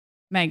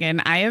Megan,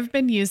 I have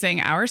been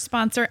using our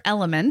sponsor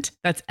Element,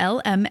 that's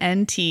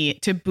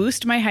LMNT, to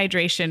boost my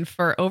hydration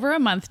for over a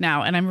month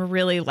now, and I'm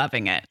really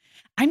loving it.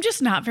 I'm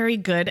just not very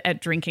good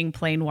at drinking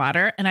plain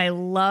water, and I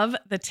love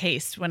the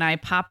taste when I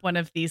pop one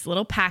of these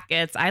little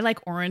packets. I like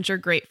orange or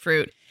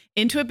grapefruit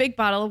into a big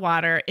bottle of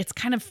water. It's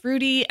kind of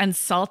fruity and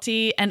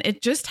salty, and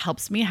it just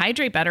helps me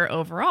hydrate better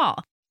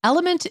overall.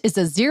 Element is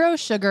a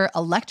zero-sugar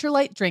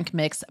electrolyte drink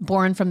mix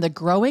born from the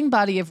growing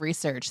body of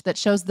research that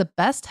shows the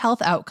best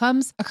health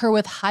outcomes occur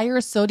with higher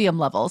sodium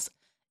levels.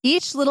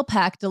 Each little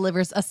pack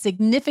delivers a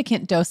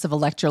significant dose of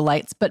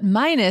electrolytes, but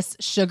minus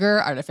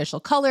sugar, artificial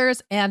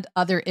colors, and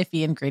other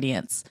iffy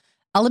ingredients.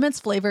 Element's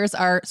flavors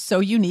are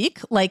so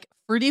unique, like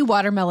fruity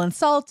watermelon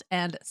salt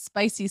and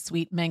spicy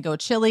sweet mango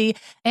chili.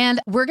 And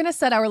we're going to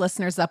set our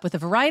listeners up with a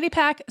variety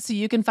pack so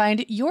you can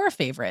find your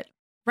favorite.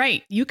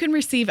 Right. You can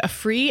receive a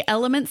free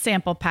Element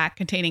sample pack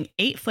containing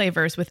 8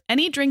 flavors with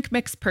any drink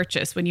mix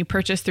purchase when you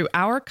purchase through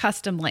our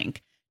custom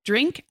link,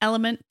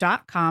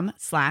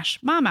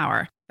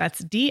 drinkelement.com/momhour.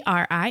 That's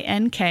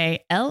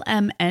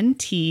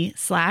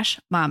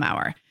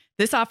DRINKLMNT/momhour.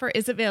 This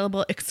is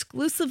available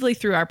exclusively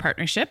through our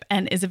partnership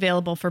and is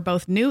available for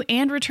both new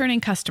and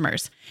returning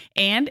customers.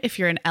 And if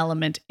you're an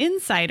Element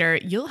insider,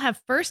 you'll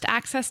have first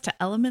access to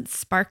Element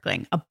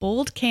Sparkling, a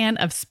bold can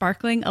of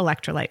sparkling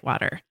electrolyte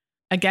water.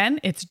 Again,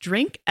 it's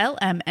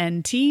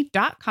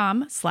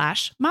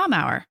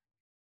drinklmnt.com/momhour.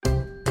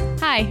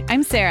 Hi,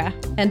 I'm Sarah.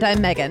 And I'm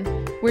Megan.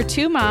 We're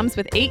 2 moms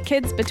with 8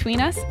 kids between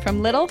us,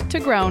 from little to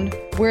grown.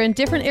 We're in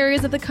different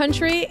areas of the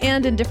country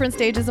and in different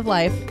stages of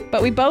life.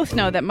 But we both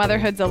know that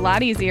motherhood's a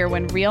lot easier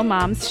when real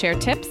moms share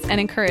tips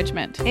and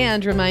encouragement.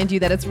 And remind you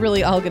that it's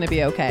really all going to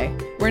be okay.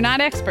 We're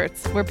not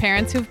experts. We're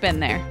parents who've been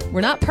there.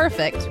 We're not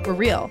perfect. We're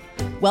real.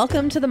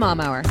 Welcome to the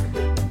Mom Hour.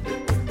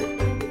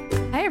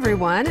 Hi,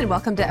 everyone, and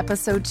welcome to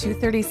episode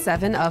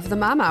 237 of the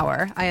Mom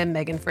Hour. I am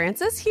Megan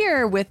Francis,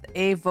 here with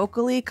a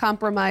vocally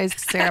compromised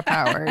Sarah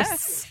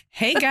Powers.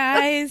 Hey,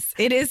 guys.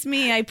 It is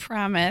me, I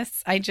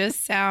promise. I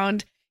just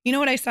sound, you know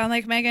what I sound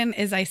like, Megan,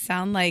 is I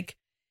sound like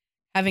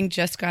having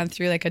just gone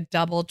through like a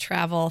double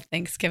travel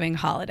Thanksgiving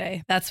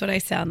holiday. That's what I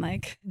sound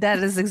like. That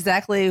is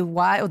exactly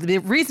why. The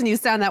reason you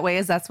sound that way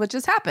is that's what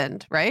just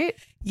happened, right?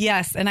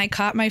 Yes. And I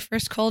caught my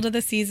first cold of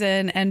the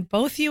season, and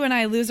both you and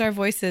I lose our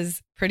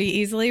voices pretty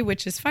easily,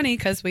 which is funny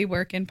because we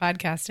work in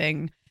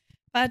podcasting.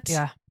 But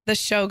The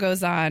show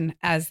goes on,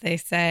 as they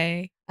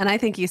say. And I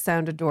think you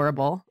sound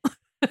adorable.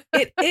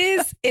 It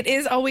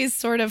is always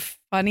sort of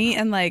funny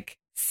and like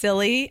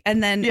silly.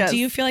 And then do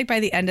you feel like by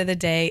the end of the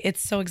day,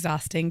 it's so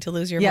exhausting to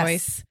lose your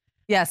voice?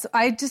 Yes.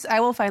 I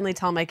will finally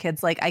tell my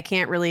kids, like, I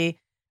can't really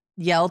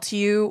yell to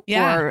you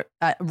or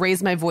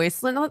raise my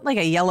voice. Not like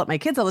I yell at my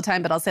kids all the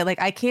time, but I'll say,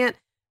 like, I can't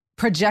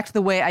project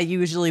the way I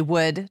usually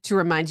would to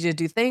remind you to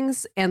do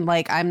things. And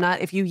like, I'm not,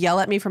 if you yell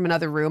at me from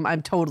another room,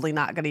 I'm totally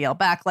not going to yell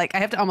back. Like, I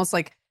have to almost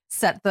like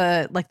set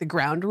the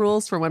ground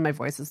rules for when my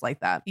voice is like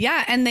that.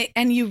 Yeah. And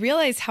you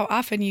realize how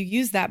often you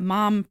use that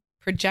mom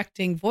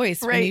projecting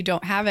voice when you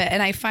don't have it.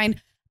 And I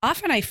find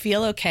often I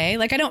feel okay.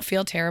 Like, I don't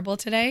feel terrible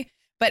today,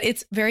 but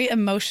it's very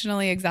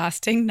emotionally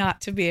exhausting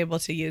not to be able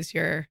to use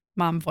your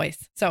mom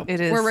voice. So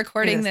we're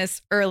recording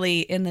this early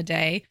in the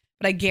day,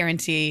 but I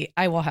guarantee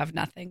I will have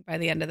nothing by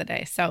the end of the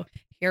day. So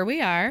here we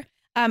are.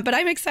 But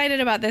I'm excited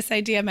about this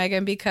idea,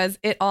 Megan, because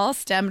it all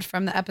stemmed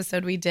from the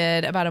episode we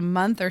did about a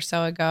month or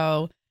so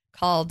ago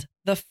called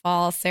The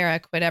Fall Sarah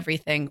Quit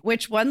Everything,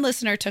 which one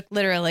listener took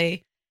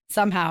literally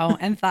somehow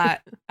and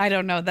thought, I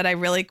don't know, that I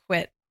really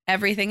quit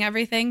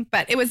everything.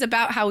 But it was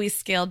about how we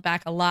scaled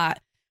back a lot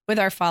with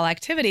our fall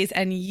activities.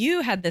 And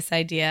you had this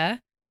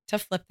idea to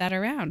flip that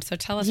around. So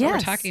tell us what we're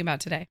talking about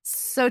today.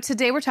 So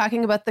today we're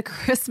talking about the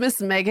Christmas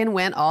Megan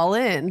went all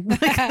in.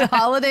 Like, the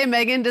holiday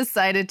Megan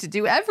decided to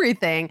do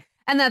everything.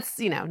 And that's,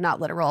 not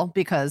literal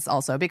because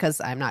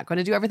I'm not going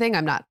to do everything.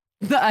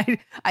 I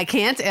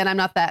can't, and I'm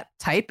not that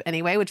type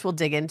anyway, which we'll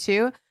dig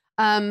into.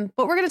 But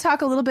we're going to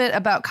talk a little bit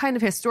about kind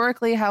of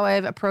historically how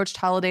I've approached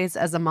holidays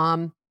as a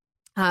mom,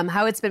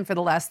 how it's been for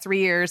the last 3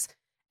 years,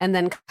 and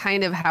then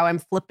kind of how I'm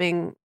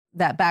flipping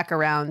that back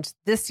around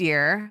this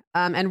year,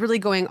 and really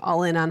going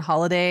all in on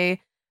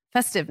holiday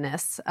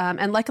festiveness.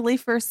 And luckily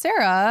for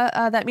Sarah,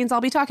 that means I'll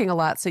be talking a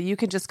lot. So you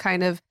can just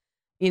kind of,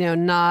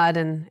 nod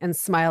and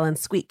smile and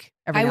squeak.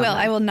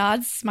 I will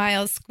nod,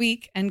 smile,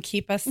 squeak, and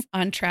keep us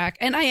on track.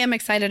 And I am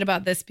excited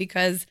about this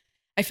because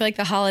I feel like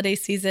the holiday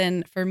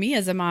season for me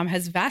as a mom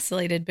has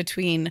vacillated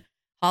between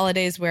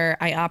holidays where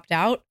I opt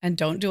out and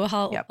don't do a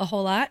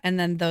whole lot, and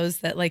then those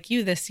that, like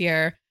you this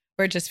year,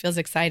 where it just feels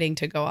exciting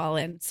to go all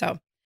in. So,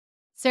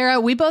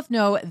 Sarah, we both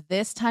know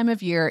this time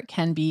of year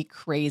can be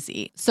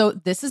crazy. So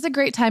this is a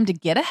great time to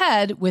get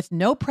ahead with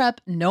no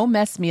prep, no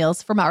mess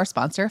meals from our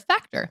sponsor,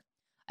 Factor.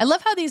 I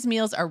love how these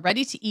meals are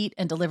ready to eat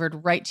and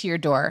delivered right to your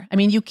door. I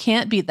mean, you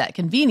can't beat that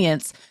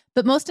convenience,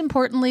 but most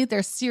importantly,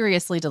 they're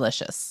seriously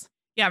delicious.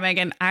 Yeah,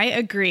 Megan, I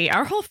agree.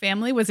 Our whole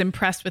family was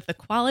impressed with the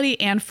quality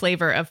and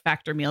flavor of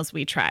Factor meals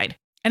we tried.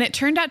 And it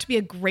turned out to be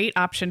a great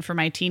option for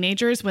my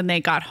teenagers when they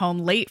got home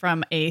late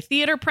from a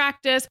theater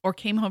practice or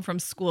came home from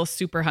school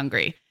super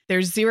hungry.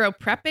 There's zero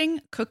prepping,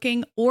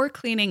 cooking, or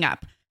cleaning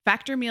up.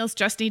 Factor meals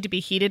just need to be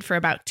heated for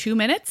about 2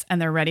 minutes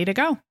and they're ready to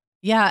go.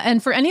 Yeah,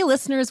 and for any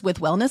listeners with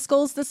wellness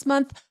goals this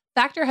month,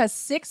 Factor has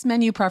 6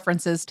 menu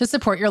preferences to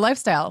support your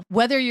lifestyle.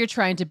 Whether you're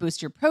trying to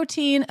boost your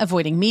protein,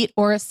 avoiding meat,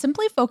 or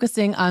simply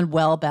focusing on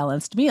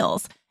well-balanced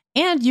meals.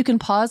 And you can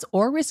pause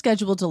or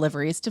reschedule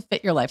deliveries to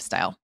fit your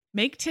lifestyle.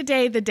 Make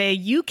today the day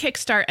you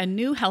kickstart a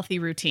new healthy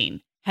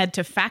routine. Head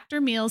to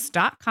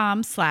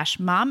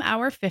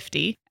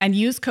factormeals.com/momhour50 and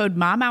use code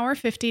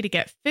momhour50 to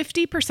get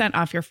 50%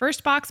 off your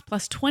first box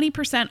plus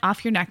 20%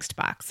 off your next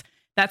box.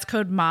 That's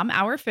code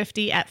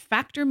momhour50 at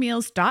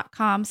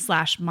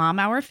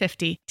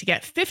factormeals.com/momhour50 to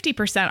get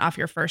 50% off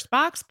your first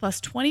box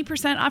plus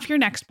 20% off your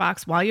next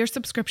box while your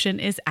subscription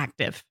is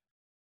active.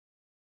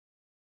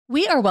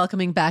 We are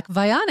welcoming back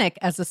Vionic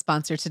as a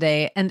sponsor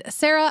today. And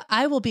Sarah,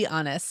 I will be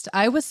honest,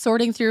 I was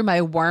sorting through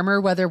my warmer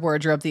weather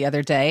wardrobe the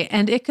other day,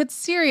 and it could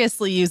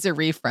seriously use a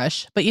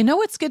refresh. But you know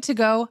what's good to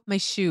go? My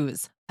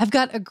shoes. I've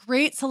got a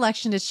great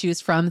selection to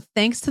choose from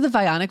thanks to the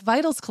Vionic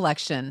Vitals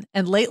collection.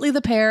 And lately,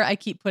 the pair I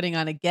keep putting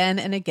on again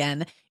and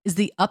again is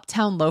the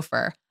Uptown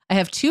Loafer. I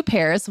have 2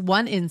 pairs,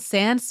 one in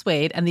sand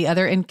suede and the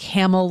other in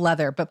camel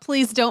leather. But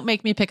please don't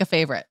make me pick a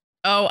favorite.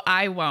 Oh,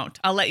 I won't.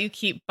 I'll let you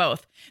keep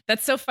both.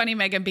 That's so funny,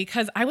 Meagan,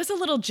 because I was a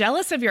little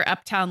jealous of your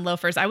Uptown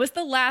loafers. I was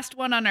the last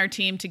one on our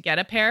team to get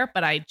a pair,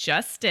 but I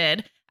just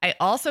did. I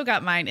also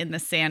got mine in the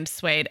sand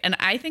suede, and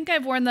I think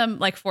I've worn them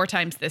like 4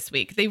 times this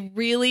week. They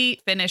really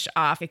finish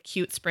off a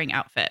cute spring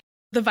outfit.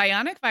 The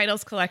Vionic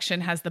Vitals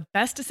collection has the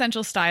best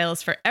essential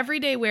styles for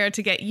everyday wear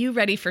to get you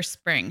ready for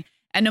spring.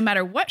 And no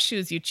matter what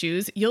shoes you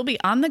choose, you'll be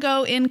on the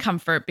go in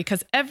comfort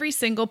because every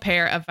single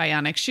pair of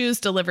Vionic shoes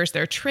delivers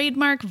their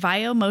trademark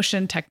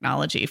VioMotion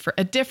technology for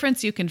a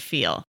difference you can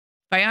feel.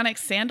 Vionic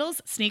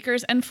sandals,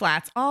 sneakers, and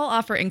flats all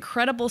offer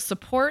incredible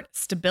support,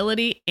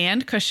 stability,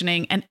 and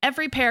cushioning, and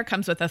every pair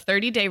comes with a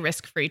 30-day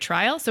risk-free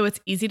trial, so it's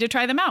easy to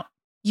try them out.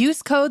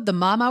 Use code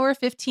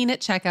TheMomHour15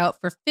 at checkout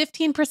for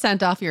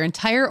 15% off your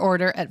entire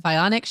order at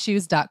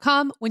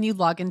VionicShoes.com when you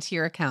log into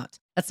your account.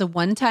 That's a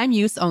one-time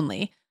use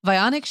only.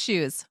 Vionic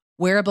Shoes.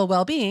 Wearable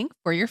well-being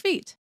for your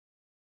feet.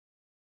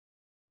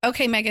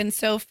 Okay, Meagan.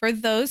 So for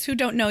those who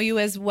don't know you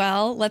as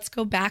well, let's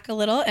go back a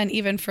little. And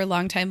even for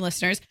longtime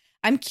listeners,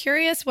 I'm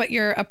curious what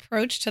your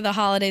approach to the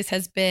holidays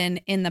has been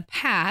in the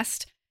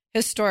past,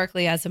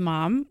 historically as a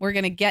mom. We're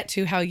going to get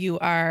to how you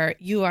are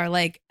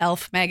like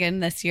Elf Meagan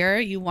this year.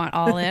 You want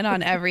all in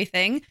on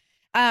everything.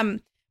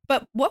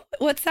 But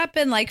what's that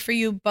been like for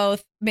you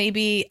both,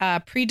 maybe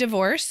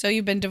pre-divorce? So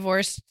you've been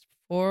divorced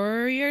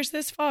 4 years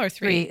this fall or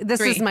 3?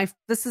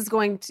 This is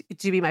going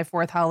to be my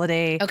 4th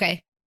holiday.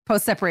 Okay.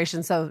 Post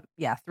separation. So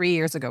yeah, 3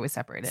 years ago we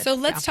separated. So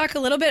let's talk a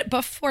little bit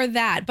before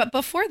that. But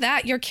before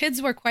that, your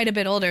kids were quite a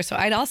bit older. So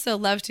I'd also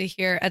love to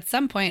hear at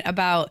some point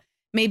about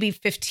maybe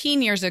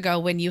 15 years ago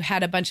when you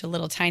had a bunch of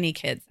little tiny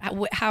kids.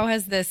 How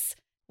has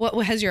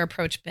what has your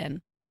approach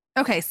been?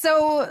 Okay.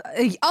 So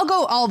I'll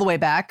go all the way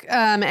back.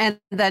 And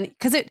then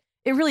because it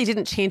really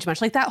didn't change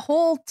much. Like that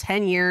whole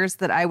 10 years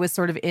that I was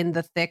sort of in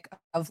the thick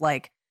of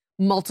like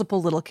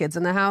multiple little kids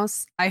in the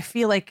house, I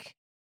feel like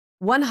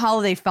one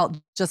holiday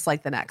felt just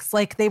like the next.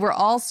 Like they were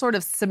all sort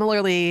of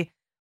similarly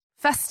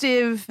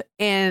festive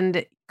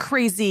and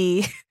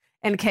crazy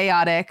and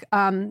chaotic.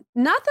 Not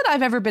that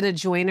I've ever been a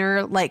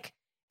joiner, like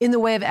in the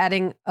way of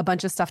adding a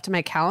bunch of stuff to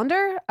my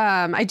calendar.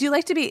 I do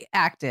like to be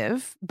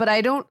active, but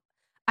I've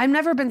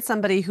never been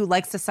somebody who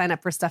likes to sign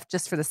up for stuff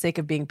just for the sake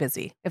of being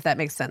busy, if that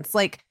makes sense.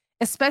 Like,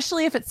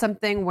 especially if it's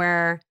something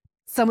where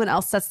someone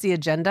else sets the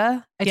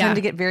agenda. I tend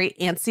to get very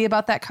antsy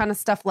about that kind of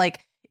stuff.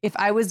 Like if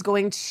I was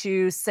going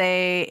to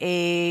say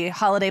a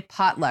holiday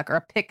potluck or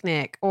a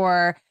picnic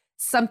or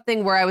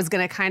something where I was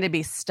going to kind of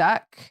be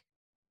stuck,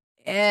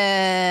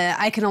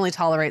 I can only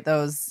tolerate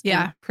those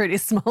in pretty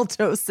small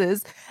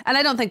doses. And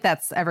I don't think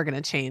that's ever going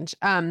to change.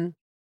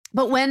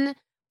 But when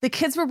the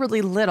kids were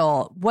really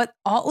little, what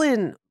all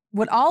in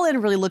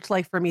really looked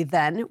like for me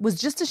then was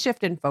just a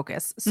shift in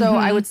focus. So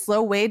I would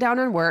slow way down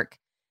on work.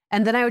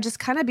 And then I would just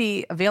kind of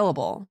be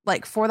available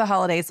like for the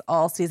holidays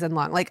all season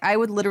long. Like I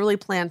would literally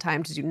plan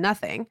time to do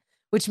nothing,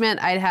 which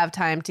meant I'd have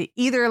time to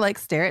either like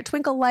stare at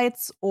twinkle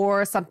lights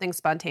or something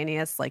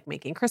spontaneous like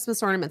making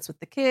Christmas ornaments with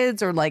the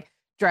kids or like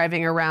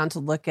driving around to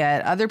look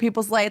at other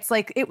people's lights.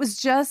 Like it was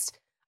just,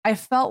 I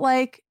felt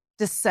like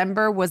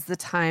December was the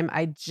time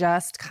I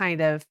just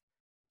kind of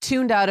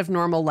tuned out of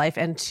normal life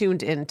and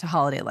tuned into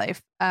holiday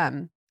life.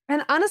 And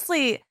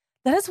honestly,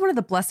 that is one of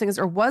the blessings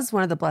or was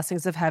one of the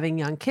blessings of having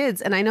young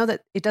kids. And I know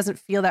that it doesn't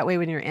feel that way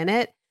when you're in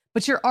it,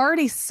 but you're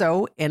already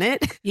so in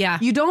it. Yeah.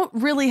 You don't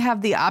really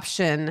have the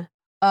option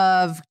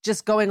of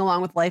just going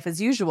along with life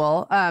as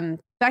usual.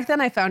 Back then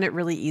I found it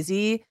really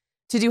easy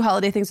to do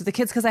holiday things with the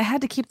kids because I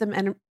had to keep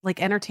them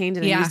entertained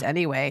and amused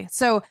anyway.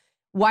 So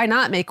why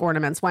not make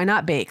ornaments? Why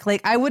not bake?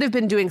 Like I would have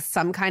been doing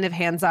some kind of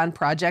hands-on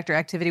project or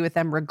activity with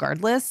them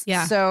regardless.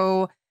 Yeah.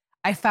 So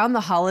I found the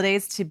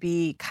holidays to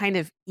be kind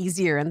of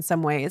easier in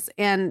some ways.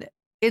 And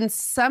in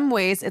some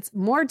ways, it's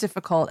more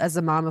difficult as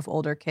a mom of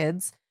older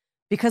kids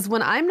because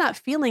when I'm not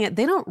feeling it,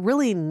 they don't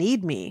really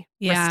need me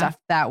for stuff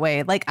that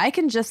way. Like I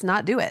can just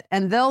not do it,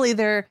 and they'll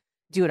either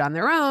do it on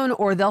their own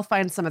or they'll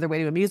find some other way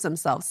to amuse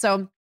themselves.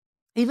 So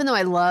even though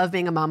I love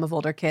being a mom of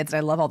older kids and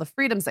I love all the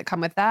freedoms that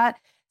come with that,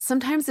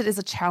 sometimes it is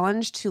a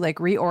challenge to like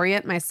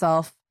reorient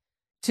myself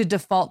to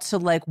default to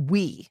like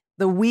we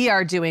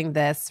are doing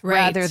this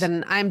rather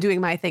than I'm doing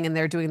my thing and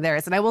they're doing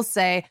theirs. And I will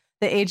say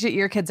the age that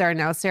your kids are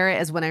now, Sarah,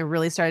 is when I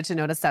really started to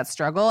notice that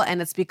struggle,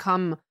 and it's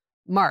become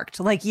marked.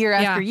 Like year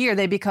after year,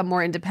 they become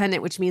more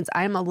independent, which means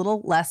I'm a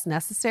little less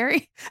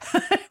necessary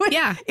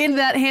in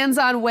that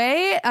hands-on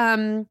way.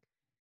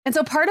 And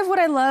so part of what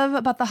I love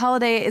about the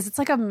holiday is it's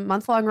like a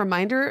month-long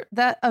reminder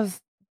of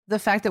the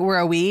fact that we're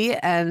a we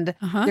and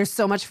there's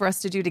so much for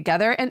us to do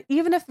together. And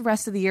even if the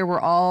rest of the year we're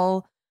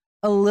all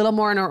a little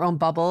more in our own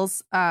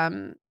bubbles,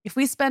 if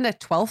we spend a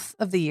 12th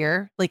of the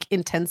year like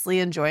intensely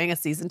enjoying a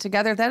season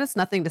together, that is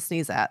nothing to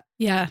sneeze at.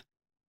 Yeah.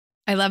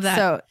 I love that.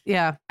 So,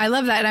 yeah. I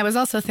love that. And I was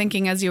also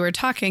thinking as you were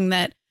talking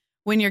that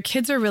when your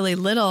kids are really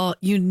little,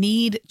 you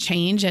need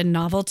change and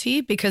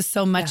novelty because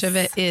so much of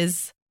it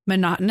is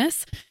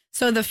monotonous.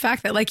 So the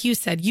fact that, like you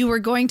said, you were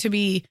going to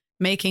be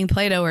making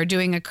Play-Doh or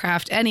doing a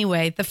craft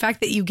anyway, the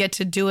fact that you get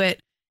to do it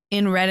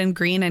in red and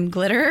green and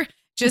glitter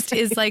just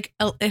is like,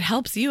 it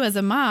helps you as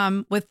a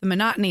mom with the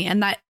monotony.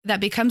 And that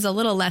becomes a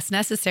little less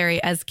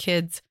necessary as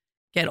kids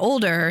get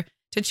older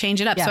to change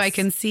it up. Yes. So I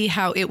can see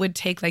how it would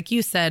take, like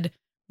you said,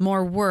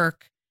 more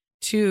work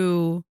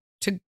to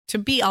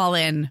be all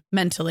in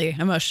mentally,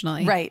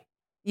 emotionally. Right.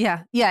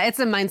 Yeah. Yeah. It's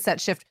a mindset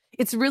shift.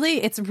 It's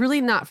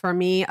really not for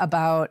me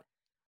about,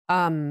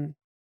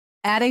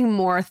 adding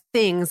more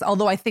things,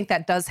 although I think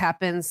that does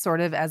happen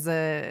sort of as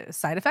a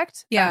side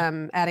effect,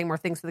 adding more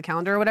things to the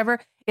calendar or whatever.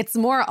 It's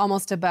more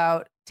almost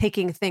about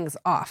taking things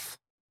off.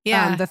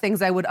 The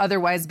things I would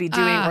otherwise be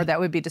doing or that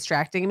would be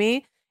distracting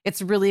me.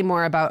 It's really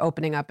more about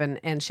opening up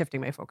and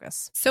shifting my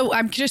focus. So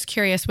I'm just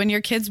curious, when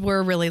your kids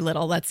were really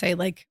little, let's say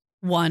like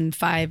 1,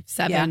 5,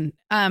 7,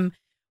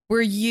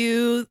 were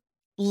you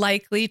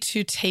likely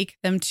to take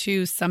them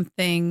to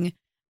something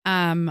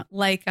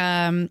like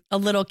a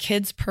little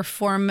kids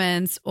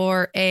performance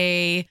or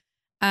a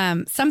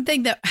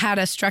something that had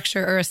a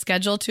structure or a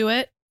schedule to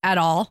it at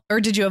all? Or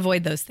did you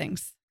avoid those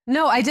things?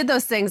 No, I did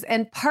those things.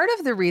 And part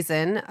of the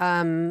reason,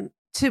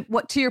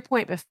 to your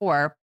point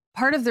before,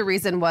 part of the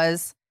reason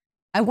was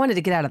I wanted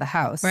to get out of the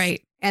house.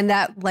 Right. And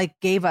that like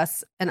gave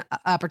us an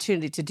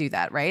opportunity to do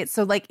that. Right.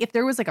 So like if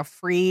there was like a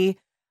free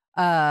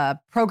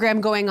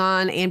program going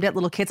on aimed at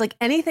little kids, like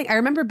anything. I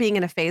remember being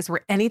in a phase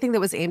where anything that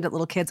was aimed at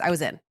little kids, I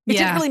was in. It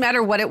didn't really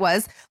matter what it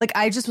was. Like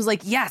I just was like,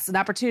 yes, an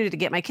opportunity to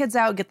get my kids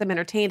out, get them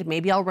entertained.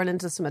 Maybe I'll run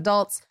into some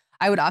adults.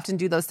 I would often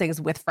do those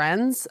things with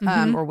friends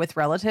or with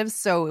relatives.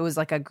 So it was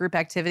like a group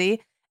activity.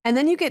 And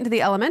then you get into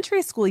the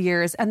elementary school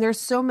years and there's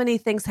so many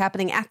things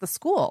happening at the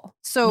school.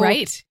 So,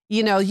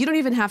 you know, you don't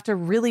even have to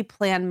really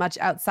plan much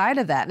outside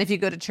of that. And if you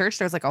go to church,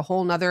 there's like a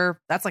whole nother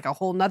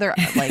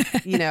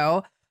like, you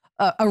know,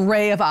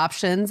 array of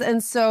options.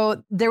 And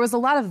so there was a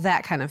lot of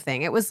that kind of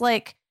thing. It was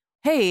like,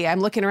 hey, I'm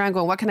looking around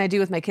going, what can I do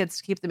with my kids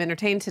to keep them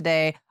entertained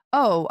today?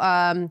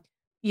 Oh,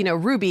 you know,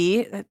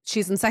 Ruby,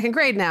 she's in 2nd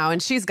grade now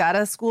and she's got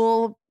a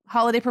school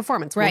holiday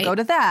performance. We'll go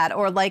to that.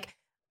 Or like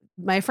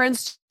my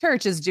friend's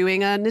church is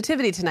doing a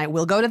nativity tonight.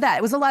 We'll go to that.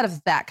 It was a lot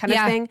of that kind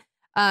of thing.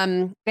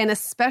 And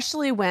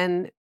especially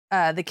when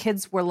the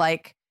kids were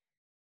like,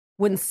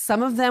 when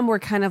some of them were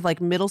kind of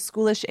like middle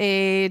schoolish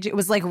age, it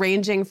was like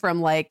ranging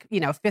from like, you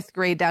know, 5th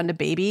grade down to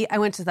baby. I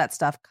went to that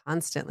stuff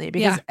constantly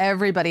because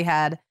everybody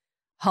had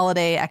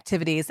holiday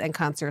activities and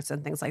concerts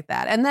and things like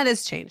that. And that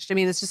has changed. I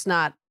mean, it's just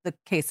not the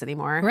case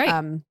anymore.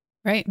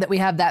 Right. That we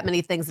have that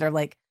many things that are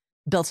like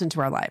built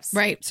into our lives.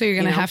 Right. So you're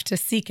going to have to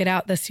seek it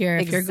out this year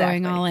if you're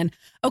going all in.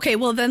 Okay.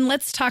 Well, then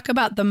let's talk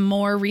about the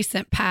more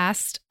recent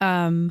past.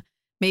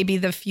 Maybe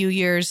the few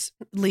years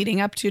leading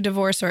up to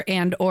divorce or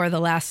the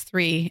last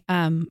 3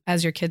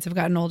 as your kids have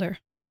gotten older.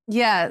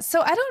 Yeah.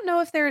 So I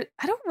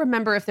don't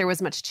remember if there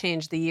was much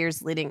change the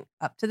years leading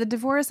up to the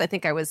divorce. I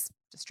think I was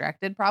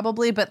distracted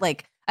probably, but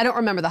like, I don't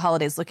remember the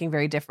holidays looking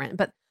very different.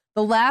 But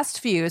the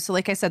last few, so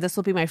like I said, this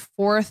will be my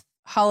 4th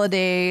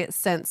holiday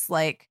since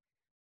like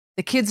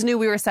the kids knew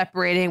we were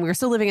separating. We were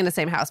still living in the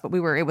same house, but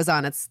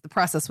the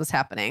process was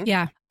happening.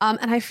 Yeah.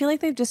 And I feel like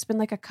they've just been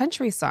like a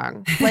country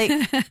song. Like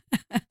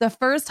the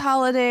first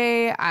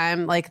holiday,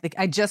 I'm like,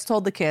 I just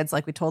told the kids,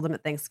 like we told them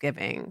at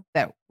Thanksgiving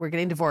that we're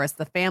getting divorced.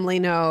 The family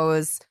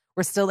knows.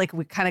 We're still like,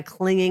 we kind of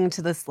clinging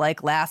to this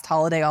like last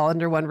holiday all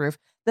under one roof.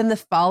 Then the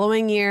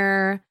following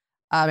year,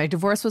 my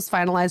divorce was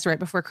finalized right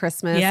before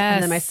Christmas. Yes.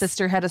 And then my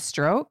sister had a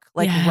stroke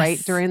like right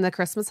during the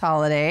Christmas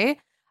holiday.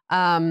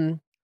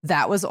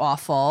 That was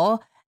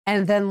awful.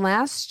 And then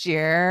last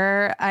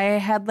year I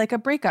had like a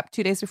breakup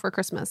 2 days before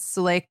Christmas.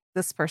 So like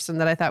this person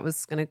that I thought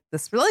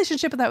this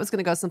relationship that was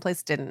going to go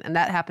someplace didn't. And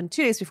that happened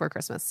 2 days before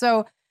Christmas.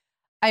 So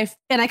I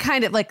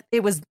kind of like,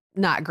 it was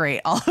not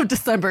great all of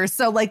December.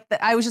 So like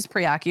I was just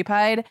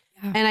preoccupied.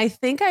 Yeah. And I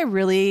think I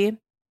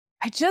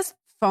just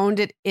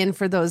phoned it in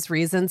for those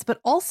reasons. But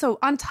also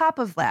on top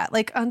of that,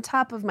 like on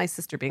top of my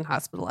sister being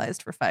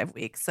hospitalized for 5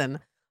 weeks and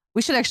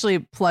We should actually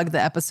plug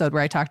the episode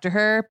where I talked to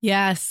her.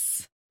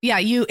 Yes. Yeah.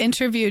 You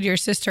interviewed your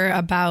sister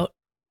about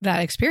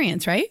that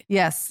experience, right?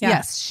 Yes. Yeah.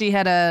 Yes. She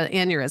had an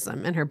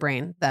aneurysm in her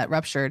brain that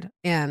ruptured,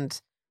 and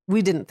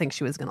we didn't think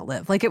she was going to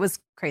live. Like, it was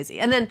crazy.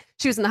 And then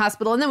she was in the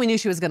hospital, and then we knew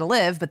she was going to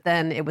live. But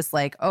then it was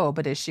like, oh,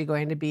 but is she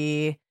going to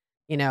be,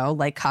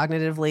 like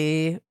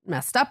cognitively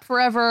messed up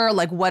forever?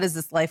 Like, what is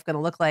this life going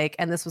to look like?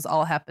 And this was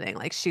all happening.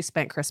 Like, she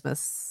spent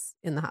Christmas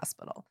in the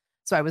hospital.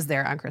 So I was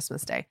there on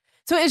Christmas Day.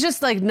 So it's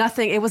just like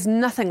nothing. It was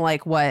nothing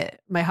like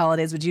what my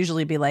holidays would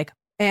usually be like.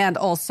 And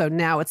also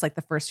now it's like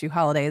the first few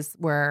holidays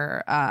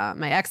where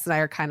my ex and I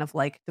are kind of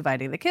like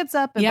dividing the kids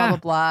up and blah, blah,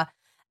 blah.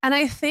 And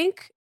I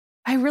think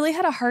I really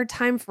had a hard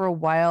time for a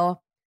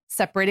while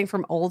separating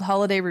from old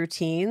holiday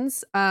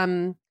routines.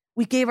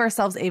 We gave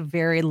ourselves a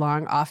very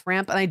long off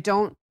ramp, and I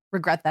don't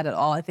regret that at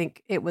all. I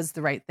think it was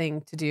the right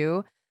thing to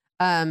do.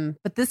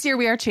 But this year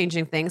we are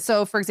changing things.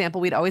 So for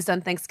example, we'd always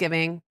done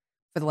Thanksgiving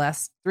for the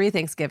last 3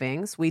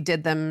 Thanksgivings. We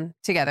did them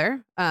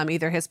together,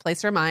 either his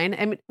place or mine.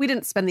 And we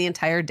didn't spend the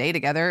entire day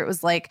together. It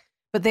was like,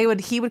 but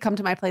he would come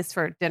to my place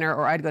for dinner,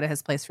 or I'd go to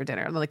his place for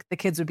dinner. Like, the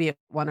kids would be at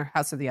one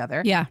house or the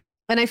other. Yeah.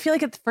 And I feel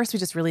like at first we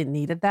just really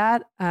needed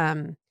that.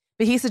 But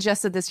he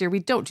suggested this year we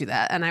don't do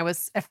that. And I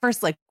was at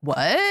first like,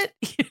 what?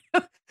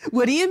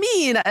 What do you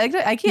mean?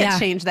 I can't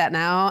change that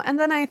now. And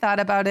then I thought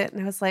about it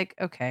and I was like,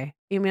 okay.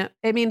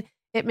 I mean,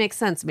 it makes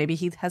sense. Maybe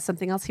he has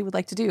something else he would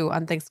like to do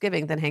on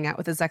Thanksgiving than hang out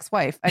with his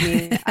ex-wife. I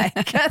mean,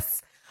 I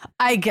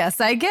guess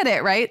I get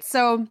it. Right.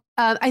 So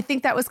I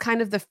think that was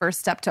kind of the first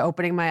step to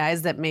opening my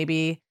eyes that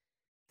maybe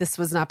this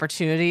was an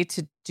opportunity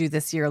to do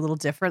this year a little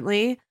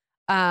differently.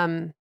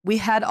 We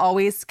had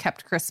always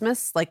kept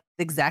Christmas like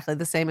exactly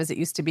the same as it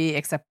used to be,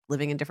 except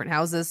living in different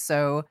houses.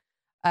 So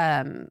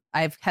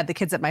I've had the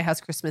kids at my house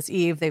Christmas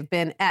Eve. They've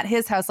been at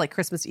his house like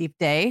Christmas Eve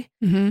day.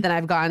 Mm-hmm. Then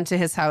I've gone to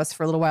his house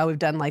for a little while. We've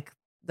done like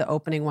the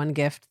opening one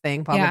gift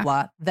thing, blah, blah,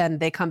 blah. Then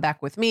they come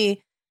back with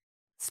me,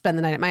 spend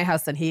the night at my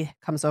house. Then he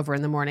comes over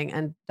in the morning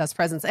and does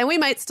presents. And we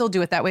might still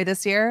do it that way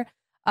this year,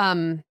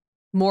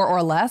 more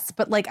or less.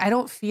 But like, I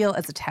don't feel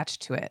as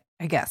attached to it,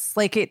 I guess.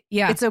 Like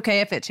it's okay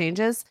if it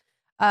changes.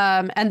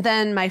 And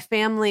then my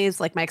family's,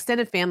 like my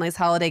extended family's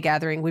holiday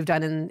gathering, we've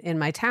done in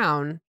my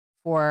town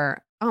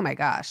for, oh my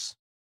gosh,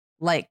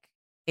 like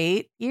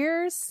 9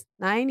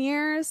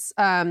 years.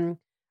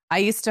 I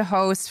used to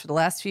host for the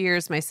last few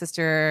years, my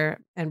sister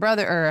and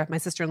brother, or my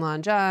sister-in-law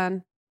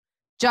and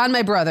John,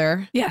 my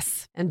brother.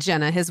 Yes. And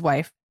Jenna, his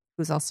wife,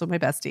 who's also my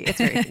bestie. It's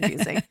very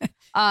confusing.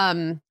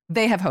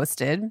 They have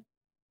hosted.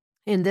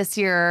 And this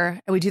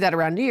year, and we do that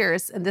around New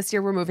Year's. And this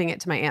year we're moving it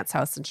to my aunt's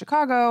house in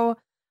Chicago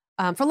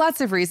for lots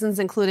of reasons,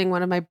 including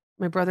one of my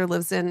brother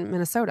lives in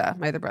Minnesota,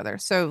 my other brother.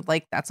 So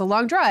like that's a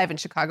long drive and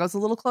Chicago's a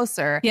little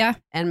closer. Yeah.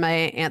 And my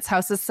aunt's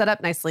house is set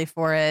up nicely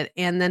for it.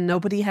 And then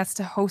nobody has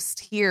to host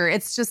here.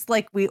 It's just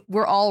like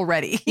we're all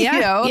ready,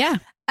 Yeah. Yeah.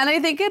 And I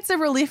think it's a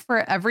relief for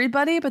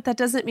everybody, but that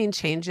doesn't mean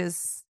change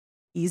is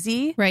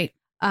easy. Right.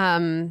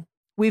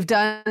 We've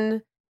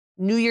done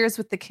New Year's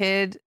with the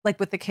kids,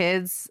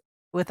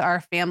 with our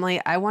family.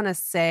 I want to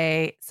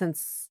say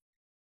since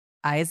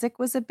Isaac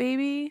was a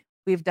baby,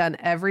 we've done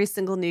every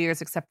single New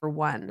Year's except for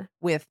one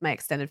with my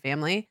extended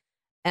family.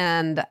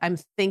 And I'm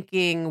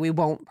thinking we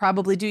won't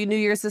probably do New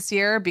Year's this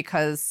year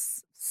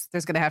because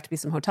there's going to have to be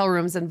some hotel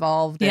rooms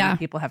involved and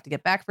people have to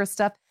get back for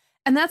stuff.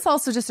 And that's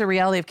also just a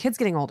reality of kids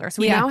getting older.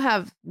 So we now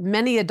have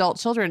many adult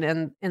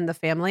children in the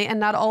family, and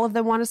not all of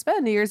them want to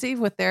spend New Year's Eve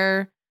with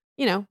their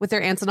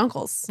aunts and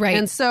uncles. Right.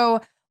 And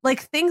so like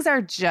things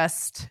are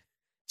just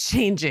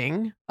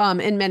changing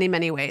in many,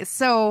 many ways.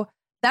 So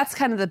that's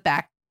kind of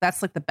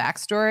that's like the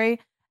backstory.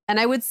 And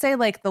I would say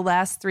like the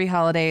last 3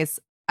 holidays,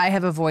 I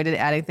have avoided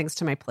adding things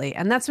to my plate,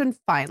 and that's been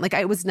fine. Like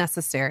it was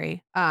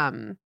necessary.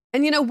 And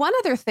one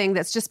other thing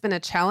that's just been a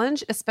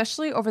challenge,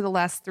 especially over the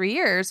last 3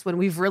 years when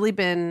we've really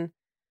been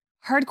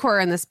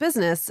hardcore in this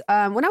business.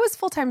 When I was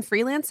full-time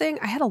freelancing,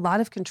 I had a lot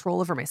of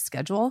control over my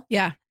schedule.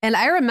 Yeah. And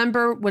I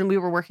remember when we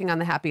were working on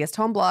the Happiest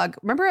Home blog,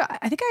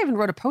 I think I even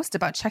wrote a post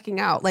about checking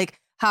out, like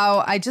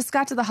how I just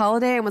got to the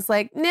holiday and was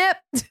like, nip.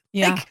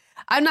 Yeah. Like,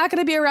 I'm not going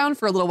to be around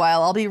for a little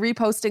while. I'll be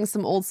reposting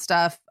some old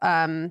stuff.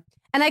 And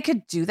I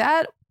could do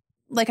that.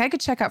 Like I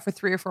could check out for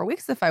 3 or 4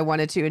 weeks if I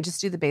wanted to and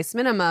just do the base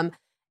minimum.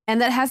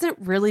 And that hasn't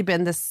really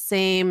been the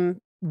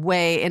same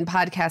way in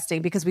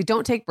podcasting because we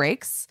don't take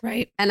breaks.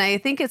 Right. And I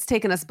think it's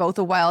taken us both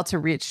a while to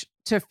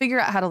figure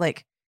out how to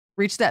like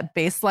reach that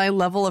baseline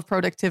level of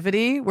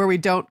productivity where we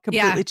don't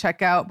completely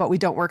check out, but we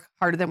don't work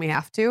harder than we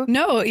have to.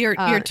 No, you're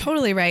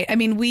totally right. I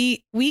mean,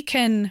 we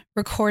can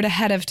record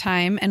ahead of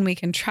time and we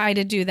can try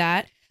to do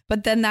that.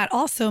 But then that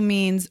also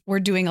means we're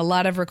doing a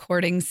lot of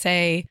recording,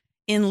 say,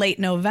 in late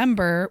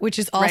November, which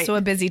is also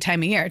a busy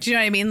time of year. Do you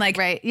know what I mean? Like,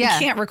 we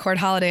can't record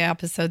holiday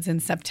episodes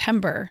in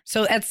September.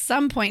 So at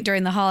some point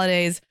during the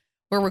holidays,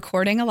 we're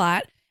recording a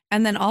lot.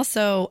 And then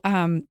also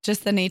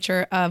just the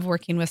nature of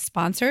working with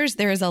sponsors,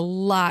 there is a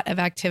lot of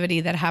activity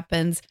that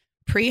happens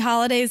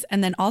pre-holidays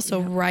and then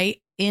also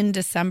right in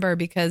December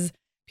because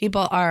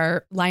people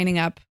are lining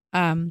up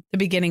the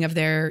beginning of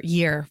their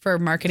year for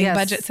marketing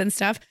budgets and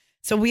stuff.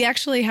 So we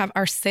actually have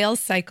our sales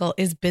cycle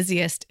is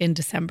busiest in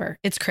December.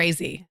 It's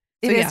crazy.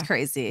 It is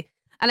crazy.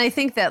 And I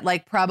think that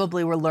like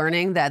probably we're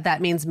learning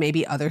that means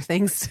maybe other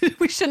things.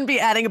 We shouldn't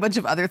be adding a bunch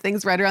of other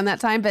things right around that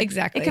time, but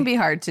exactly. It can be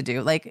hard to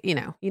do. Like, you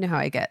know how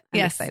I get.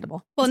 I'm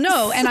excitable. Well,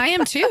 no, and I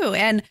am too.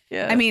 And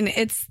I mean,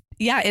 it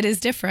is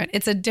different.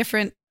 It's a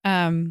different,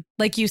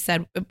 like you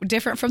said,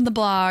 different from the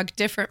blog,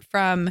 different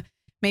from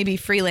maybe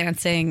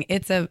freelancing.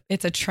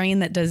 It's a train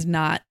that does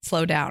not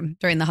slow down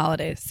during the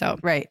holidays. So,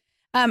 right.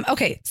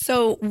 Okay.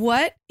 So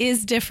what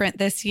is different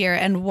this year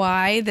and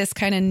why this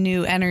kind of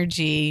new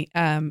energy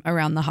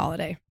around the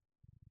holiday?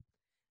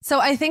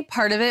 So I think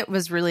part of it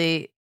was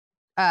really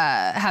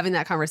having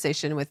that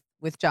conversation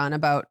with John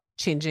about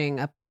changing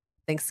up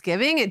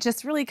Thanksgiving. It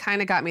just really kind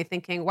of got me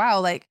thinking, wow,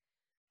 like,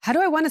 how do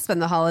I want to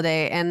spend the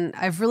holiday? And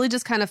I've really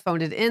just kind of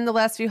phoned it in the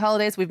last few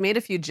holidays. We've made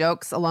a few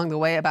jokes along the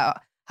way about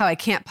how I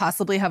can't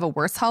possibly have a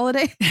worse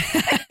holiday.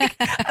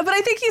 But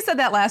I think you said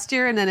that last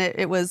year and then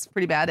it was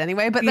pretty bad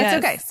anyway, but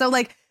that's okay. So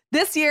like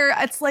this year,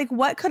 it's like,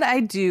 what could I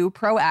do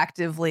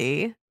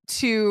proactively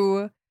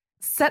to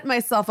set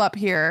myself up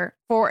here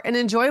for an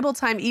enjoyable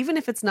time, even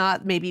if it's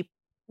not maybe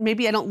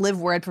I don't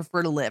live where I'd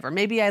prefer to live, or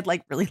maybe I'd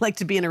really like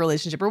to be in a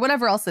relationship or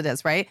whatever else it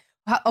is, right?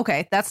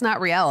 Okay, that's not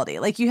reality.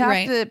 Like you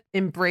have to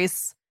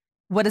embrace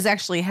what is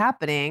actually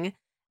happening.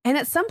 And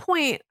at some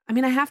point, I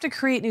mean, I have to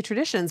create new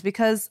traditions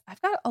because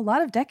I've got a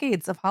lot of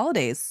decades of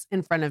holidays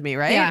in front of me,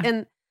 right? Yeah.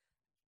 And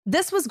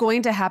this was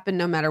going to happen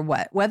no matter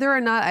what, whether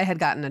or not I had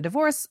gotten a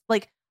divorce,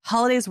 like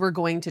holidays were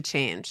going to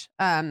change.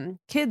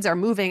 Kids are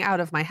moving out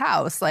of my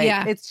house.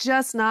 Like it's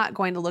just not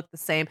going to look the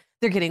same.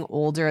 They're getting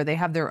older. They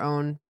have their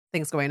own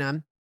things going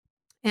on.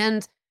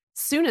 And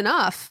soon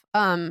enough,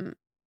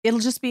 it'll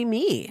just be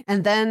me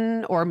and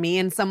then, or me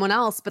and someone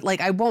else. But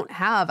like, I won't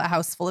have a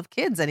house full of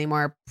kids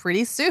anymore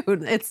pretty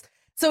soon.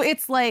 So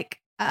it's like,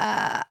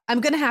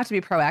 I'm going to have to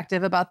be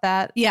proactive about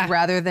that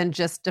rather than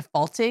just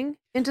defaulting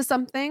into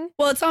something.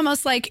 Well, it's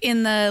almost like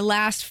in the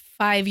last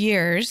 5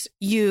 years,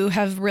 you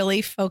have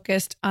really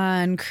focused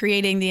on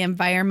creating the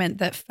environment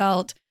that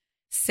felt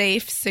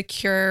safe,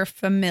 secure,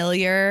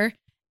 familiar.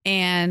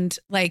 And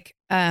like,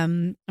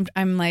 I'm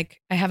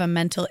like, I have a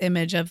mental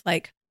image of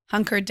like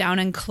hunkered down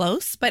and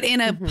close, but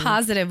in a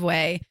positive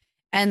way.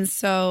 And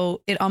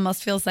so it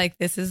almost feels like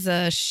this is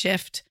a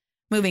shift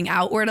moving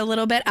outward a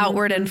little bit,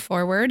 outward and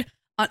forward.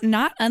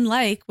 Not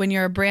unlike when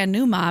you're a brand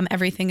new mom,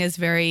 everything is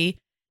very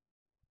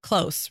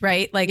close,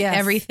 right? Like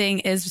everything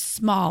is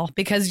small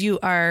because you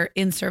are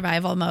in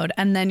survival mode.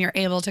 And then you're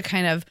able to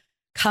kind of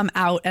come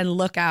out and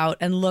look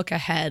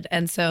ahead.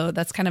 And so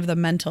that's kind of the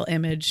mental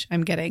image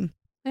I'm getting.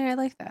 Yeah, I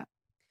like that.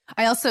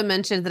 I also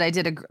mentioned that I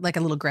did a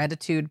little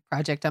gratitude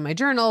project on my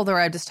journal where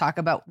I just talk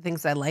about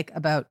things I like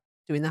about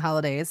doing the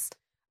holidays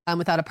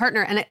without a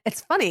partner. And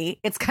it's funny.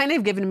 It's kind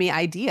of given me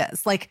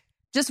ideas, like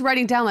just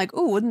writing down like,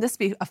 oh, wouldn't this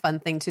be a fun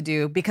thing to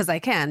do? Because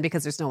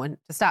there's no one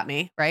to stop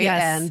me. Right.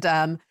 Yes.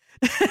 And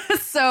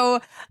so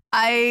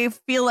I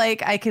feel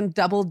like I can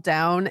double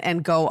down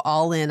and go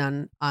all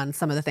in on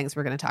some of the things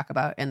we're going to talk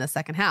about in the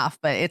second half.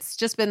 But it's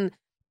such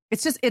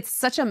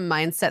a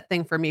mindset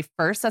thing for me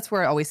first. That's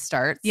where it always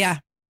starts. Yeah.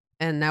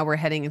 And now we're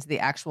heading into the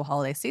actual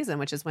holiday season,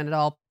 which is when it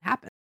all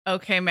happens.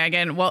 Okay,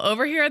 Meagan. Well,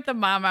 over here at the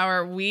Mom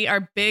Hour, we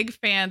are big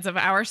fans of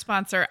our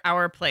sponsor,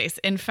 Our Place.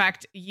 In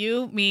fact,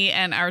 you, me,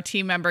 and our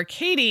team member,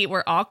 Katie,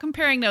 were all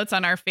comparing notes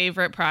on our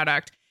favorite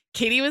product.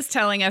 Katie was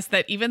telling us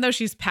that even though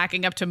she's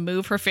packing up to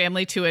move her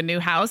family to a new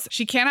house,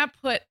 she cannot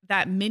put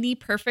that mini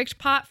perfect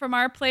pot from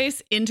Our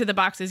Place into the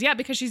boxes yet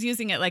because she's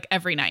using it like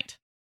every night.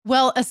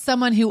 Well, as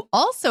someone who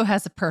also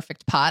has a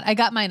perfect pot, I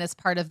got mine as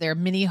part of their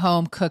mini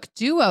home cook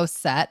duo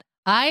set.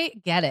 I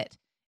get it.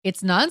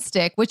 It's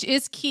nonstick, which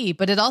is key,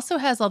 but it also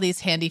has all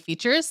these handy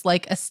features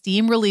like a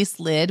steam release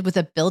lid with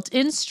a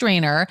built-in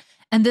strainer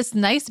and this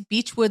nice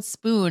beechwood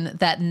spoon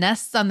that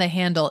nests on the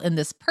handle in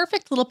this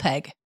perfect little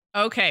peg.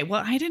 Okay,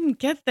 well, I didn't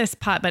get this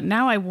pot, but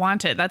now I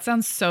want it. That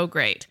sounds so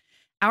great.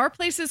 Our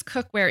Place's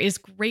cookware is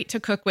great to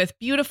cook with,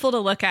 beautiful to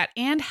look at,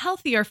 and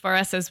healthier for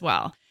us as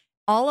well.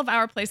 All of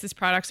Our Place's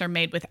products are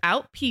made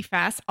without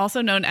PFAS,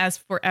 also known as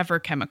forever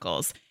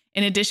chemicals.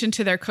 In addition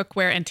to their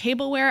cookware and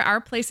tableware, Our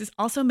Place is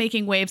also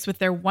making waves with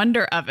their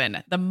Wonder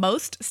Oven, the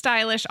most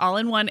stylish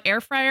all-in-one air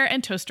fryer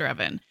and toaster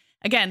oven.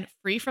 Again,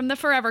 free from the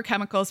forever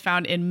chemicals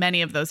found in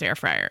many of those air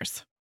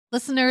fryers.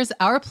 Listeners,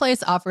 Our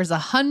Place offers a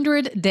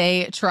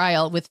 100-day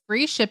trial with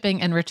free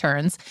shipping and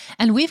returns,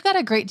 and we've got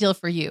a great deal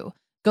for you.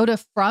 Go to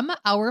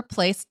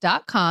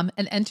FromOurPlace.com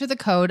and enter the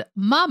code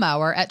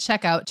MOMHOUR at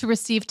checkout to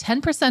receive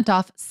 10%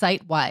 off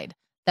site-wide.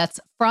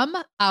 That's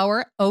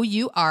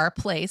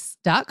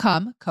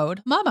FromOurPlace.com,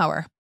 code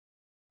MOMHOUR.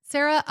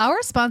 Sarah,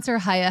 our sponsor,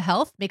 Hiya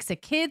Health, makes a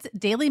kids'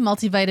 daily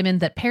multivitamin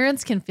that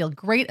parents can feel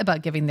great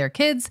about giving their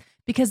kids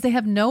because they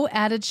have no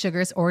added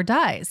sugars or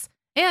dyes.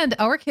 And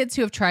our kids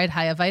who have tried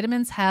Hiya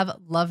vitamins have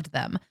loved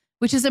them,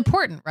 which is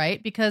important,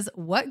 right? Because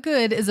what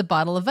good is a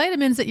bottle of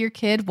vitamins that your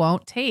kid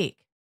won't take?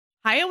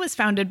 Hiya was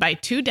founded by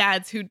two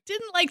dads who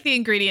didn't like the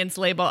ingredients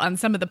label on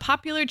some of the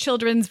popular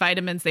children's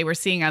vitamins they were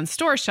seeing on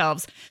store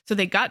shelves, so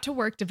they got to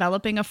work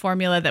developing a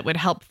formula that would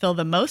help fill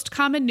the most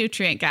common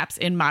nutrient gaps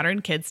in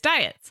modern kids'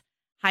 diets.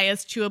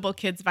 Hiya's Chewable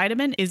Kids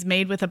Vitamin is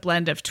made with a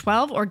blend of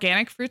 12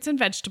 organic fruits and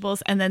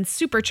vegetables and then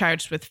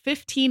supercharged with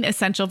 15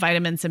 essential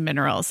vitamins and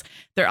minerals.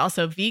 They're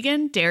also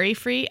vegan,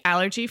 dairy-free,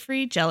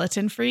 allergy-free,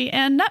 gelatin-free,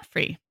 and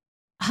nut-free.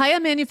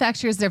 Hiya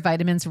manufactures their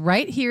vitamins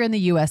right here in the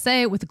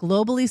USA with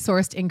globally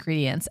sourced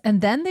ingredients,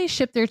 and then they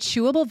ship their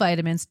chewable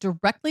vitamins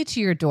directly to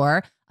your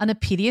door on a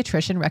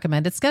pediatrician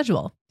recommended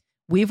schedule.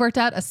 We've worked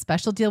out a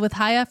special deal with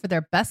Hiya for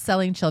their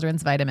best-selling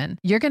children's vitamin.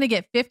 You're going to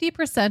get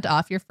 50%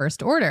 off your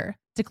first order.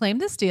 To claim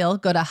this deal,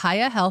 go to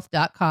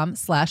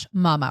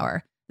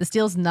hiyahealth.com/momhour. This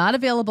deal is not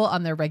available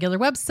on their regular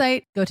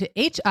website. Go to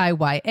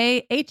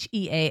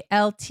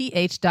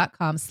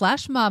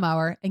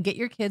hiyahealth.com/momhour and get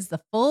your kids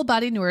the full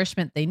body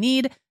nourishment they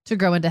need to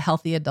grow into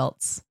healthy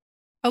adults.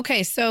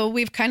 Okay, so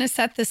we've kind of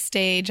set the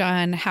stage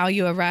on how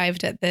you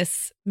arrived at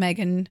this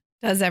Meagan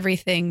Does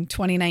Everything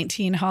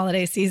 2019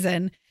 holiday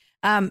season.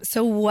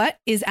 So what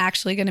is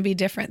actually going to be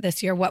different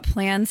this year? What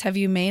plans have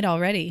you made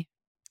already?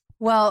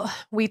 Well,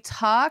 we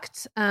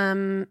talked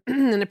in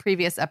a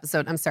previous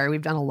episode. I'm sorry,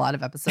 we've done a lot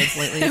of episodes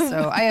lately,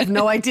 so I have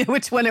no idea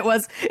which one it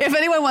was. If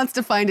anyone wants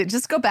to find it,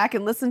 just go back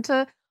and listen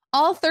to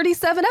all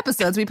 37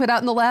 episodes we put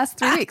out in the last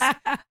 3 weeks.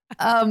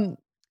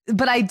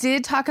 But I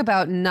did talk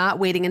about not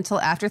waiting until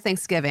after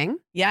Thanksgiving.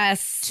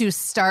 Yes. To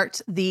start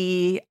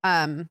the,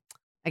 I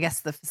guess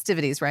the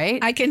festivities,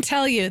 right? I can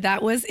tell you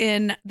that was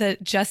in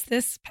just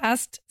this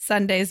past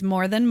Sunday's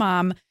More Than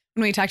Mom,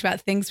 when we talked about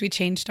things we've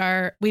changed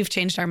our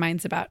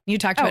minds about. You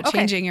talked about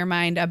changing your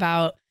mind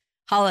about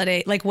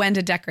holiday, like when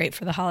to decorate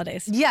for the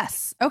holidays.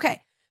 Yes.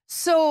 Okay.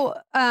 So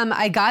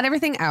I got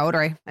everything out,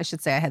 or I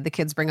should say I had the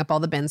kids bring up all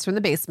the bins from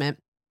the basement.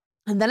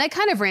 And then I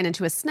kind of ran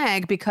into a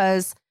snag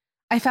because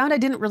I found I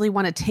didn't really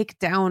want to take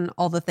down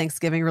all the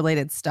Thanksgiving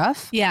related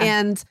stuff. Yeah.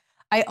 And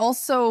I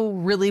also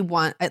really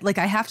I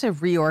have to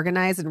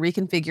reorganize and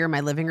reconfigure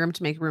my living room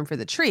to make room for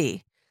the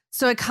tree.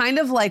 So it kind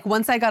of like,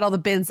 once I got all the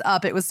bins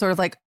up, it was sort of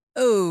like,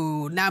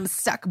 oh, now I'm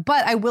stuck.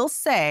 But I will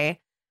say,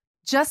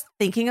 just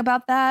thinking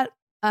about that,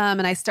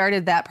 and I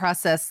started that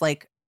process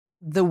like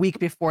the week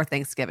before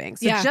Thanksgiving.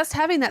 So just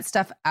having that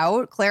stuff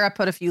out, Clara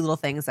put a few little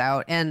things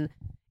out, and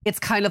it's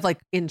kind of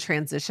like in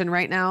transition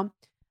right now.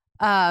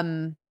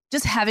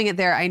 Just having it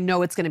there, I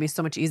know it's going to be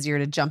so much easier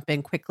to jump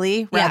in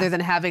quickly rather than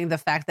having the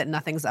fact that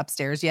nothing's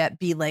upstairs yet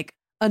be like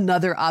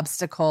another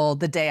obstacle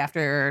the day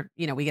after,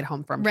 we get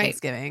home from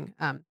Thanksgiving.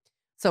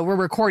 So we're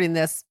recording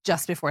this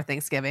just before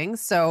Thanksgiving.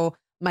 So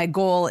my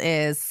goal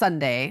is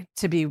Sunday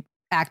to be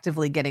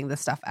actively getting the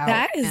stuff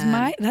out.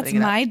 That's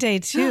my day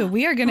too.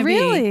 We are going to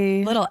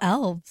be little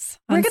elves.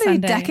 We're going to be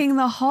decking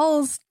the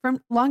halls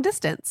from long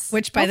distance.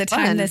 Which by the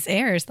time this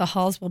airs, the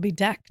halls will be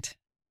decked.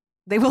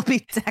 They will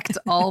be decked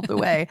all the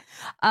way.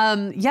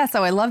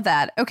 So I love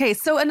that. Okay,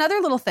 so another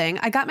little thing,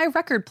 I got my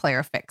record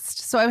player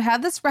fixed. So I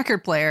have this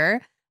record player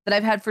that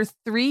I've had for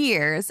 3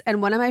 years.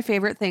 And one of my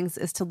favorite things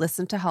is to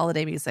listen to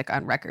holiday music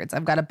on records.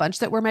 I've got a bunch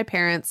that were my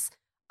parents'.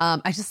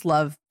 I just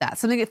love that.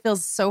 Something that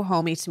feels so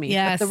homey to me.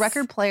 Yes. But the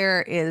record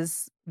player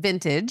is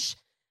vintage.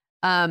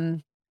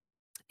 And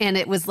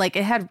it was like,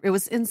 it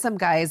was in some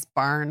guy's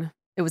barn.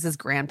 It was his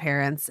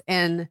grandparents.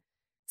 And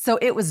so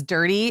it was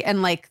dirty,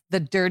 and like the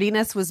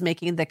dirtiness was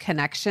making the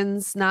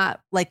connections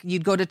not like,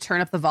 you'd go to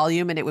turn up the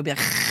volume and it would be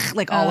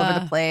like all over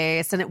the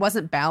place, and it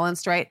wasn't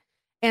balanced right.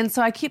 And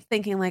so I keep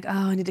thinking like,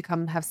 oh, I need to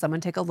come have someone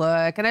take a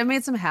look. And I've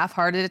made some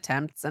half-hearted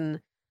attempts,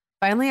 and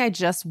finally, I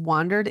just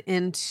wandered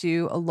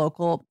into a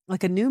local,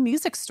 like a new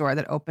music store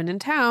that opened in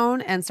town,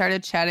 and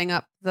started chatting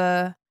up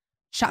the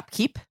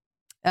shopkeep,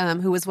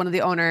 who was one of the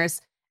owners.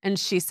 And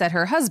she said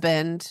her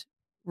husband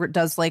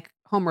does like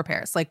home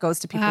repairs, like goes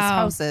to people's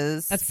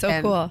houses. That's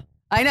so cool.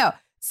 I know.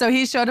 So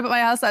he showed up at my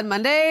house on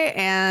Monday,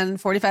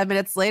 and 45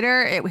 minutes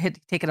later, it had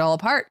taken it all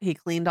apart. He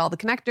cleaned all the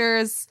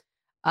connectors.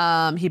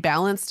 He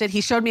balanced it. He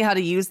showed me how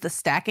to use the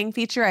stacking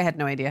feature. I had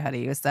no idea how to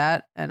use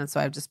that. And so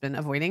I've just been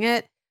avoiding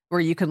it,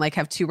 where you can like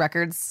have two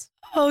records.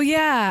 Oh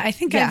yeah. I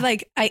think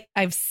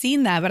I've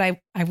seen that, but I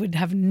would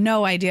have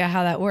no idea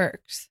how that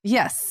works.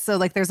 Yes. So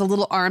like there's a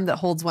little arm that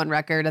holds one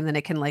record, and then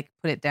it can like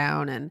put it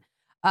down. And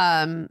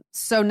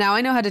so now I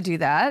know how to do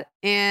that.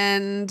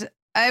 And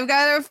I've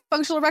got a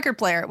functional record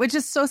player, which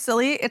is so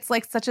silly. It's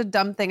like such a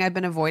dumb thing I've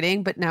been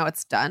avoiding, but now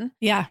it's done.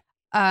 Yeah.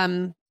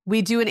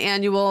 We do an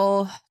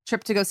annual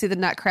trip to go see the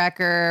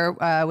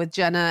Nutcracker with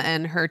Jenna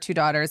and her two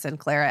daughters and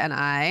Clara and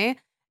I.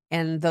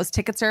 And those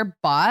tickets are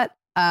bought.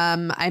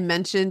 I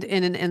mentioned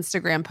in an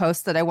Instagram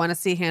post that I want to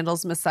see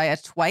Handel's Messiah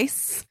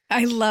twice.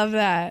 I love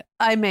that.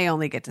 I may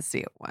only get to see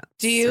it once.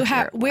 Do you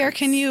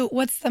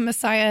what's the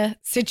Messiah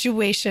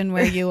situation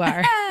where you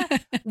are?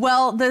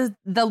 Well,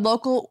 the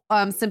local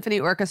symphony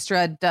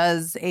orchestra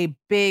does a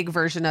big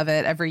version of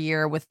it every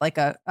year with like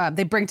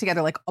they bring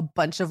together like a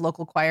bunch of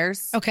local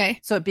choirs. Okay.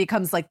 So it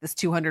becomes like this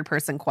 200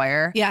 person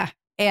choir. Yeah.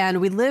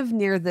 And we live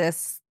near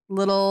this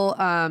little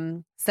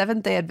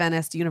Seventh-day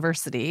Adventist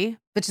university,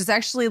 which is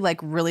actually like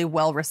really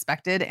well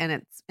respected and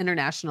it's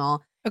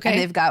international. Okay. And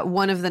they've got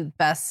one of the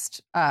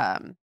best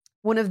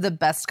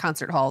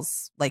concert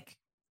halls like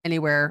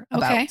anywhere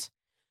about. Okay.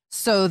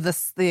 So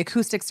the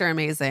acoustics are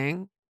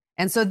amazing.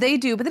 And so they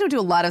don't do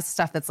a lot of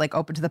stuff that's like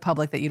open to the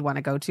public that you'd want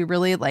to go to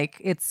really. Like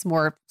it's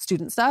more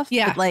student stuff.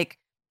 Yeah. But like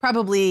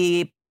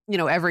probably,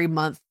 every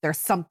month there's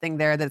something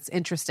there that's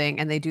interesting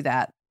and they do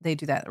that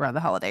around the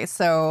holidays.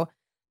 So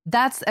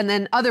and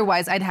then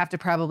otherwise I'd have to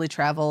probably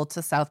travel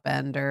to South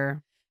Bend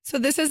or. So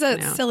this is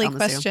a silly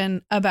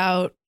question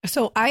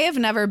so I have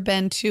never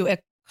been to a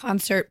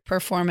concert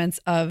performance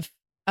of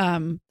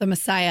the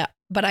Messiah,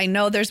 but I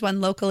know there's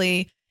one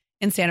locally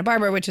in Santa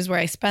Barbara, which is where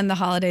I spend the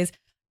holidays.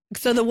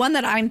 So the one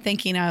that I'm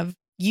thinking of,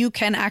 you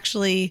can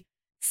actually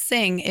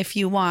sing if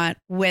you want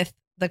with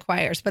the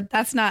choirs, but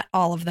that's not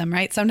all of them,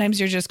 right? Sometimes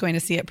you're just going to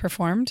see it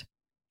performed.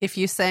 If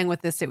you sang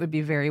with this, it would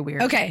be very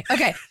weird. Okay.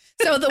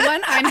 So the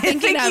one I'm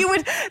thinking of, you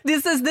would.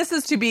 This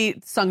is to be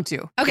sung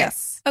to. Okay.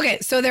 Yes. Okay.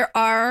 So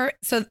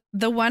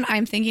the one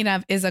I'm thinking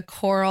of is a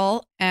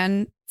choral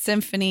and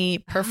symphony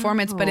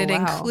performance, but it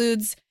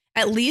includes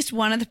at least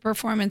one of the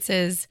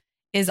performances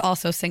is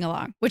also sing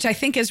along, which I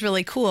think is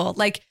really cool.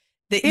 Like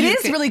it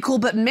is really cool,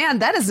 but man,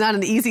 that is not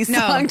an easy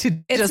song to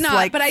just not,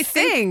 like but I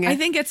sing. I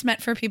think it's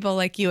meant for people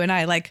like you and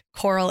I, like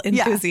choral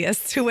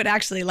enthusiasts who would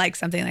actually like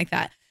something like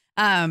that.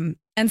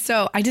 And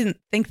so I didn't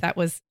think I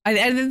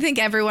didn't think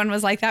everyone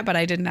was like that, but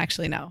I didn't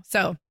actually know.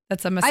 So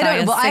that's a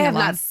Messiah. I have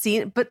not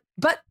seen it, but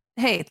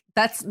hey,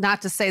 that's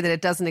not to say that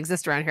it doesn't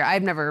exist around here.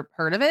 I've never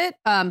heard of it.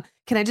 Can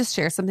I just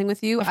share something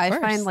with you? I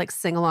find like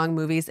sing-along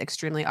movies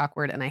extremely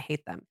awkward and I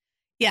hate them.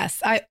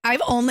 Yes.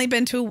 I've only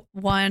been to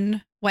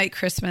one White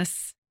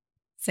Christmas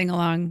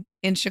sing-along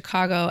in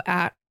Chicago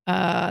at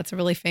it's a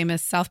really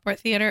famous Southport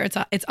Theater.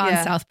 It's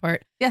on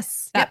Southport.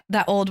 Yes.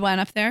 That old one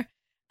up there.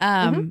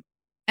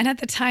 And at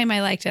the time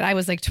I liked it. I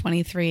was like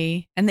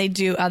 23 and they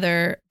do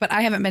but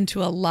I haven't been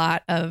to a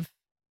lot of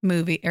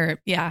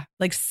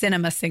like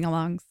cinema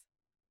sing-alongs.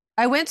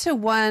 I went to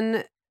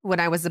one when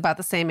I was about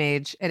the same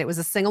age and it was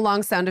a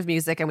sing-along Sound of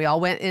Music and we all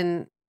went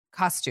in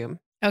costume.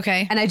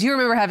 Okay. And I do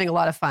remember having a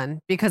lot of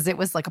fun because it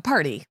was like a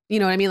party. You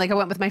know what I mean? Like I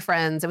went with my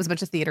friends. It was a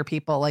bunch of theater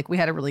people. Like we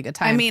had a really good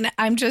time. I mean,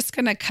 I'm just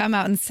going to come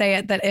out and say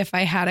it that if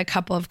I had a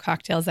couple of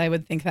cocktails, I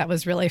would think that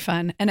was really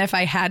fun. And if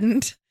I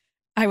hadn't,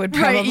 I would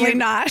probably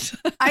not.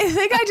 I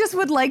think I just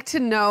would like to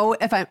know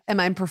if am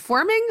I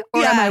performing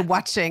or am I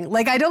watching?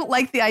 Like, I don't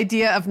like the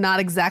idea of not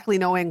exactly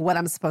knowing what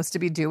I'm supposed to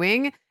be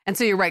doing. And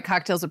so you're right.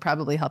 Cocktails would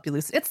probably help you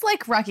lose. It's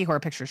like Rocky Horror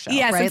Picture Show.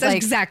 Yes, right? It's like,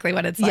 exactly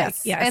what it's like.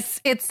 Yes.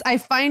 It's, I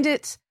find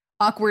it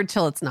awkward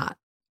till it's not.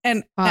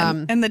 And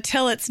the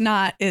till it's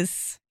not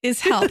is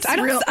helped.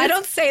 I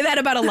don't say that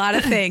about a lot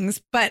of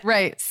things, but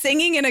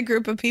singing in a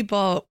group of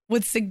people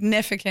would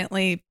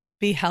significantly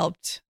be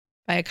helped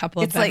by a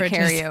couple of beverages.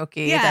 It's like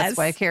karaoke. Yes. That's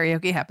why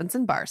karaoke happens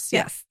in bars.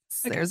 Yes.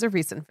 Okay. There's a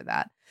reason for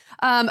that.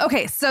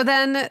 Okay. So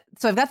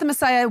I've got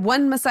the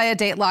one Messiah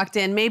date locked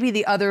in. Maybe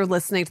the other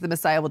listening to the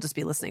Messiah will just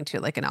be listening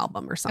to like an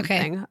album or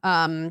something.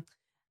 Okay.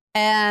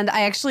 And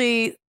I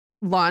actually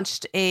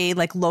launched a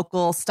like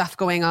local stuff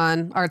going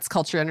on arts,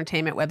 culture,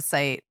 entertainment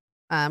website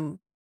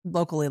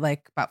locally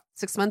like about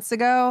 6 months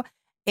ago.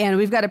 And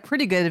we've got a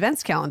pretty good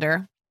events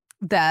calendar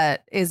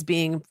that is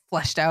being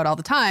fleshed out all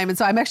the time. And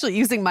so I'm actually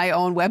using my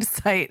own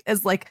website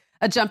as like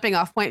a jumping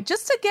off point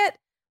just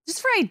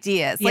for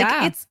ideas.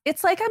 Like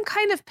it's like I'm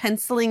kind of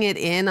penciling it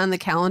in on the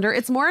calendar.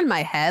 It's more in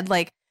my head.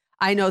 Like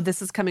I know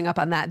this is coming up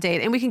on that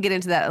date and we can get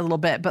into that a little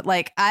bit, but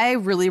like I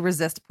really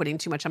resist putting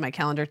too much on my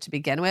calendar to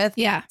begin with.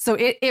 Yeah. So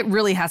it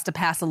really has to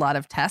pass a lot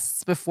of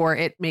tests before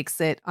it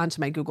makes it onto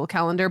my Google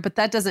Calendar, but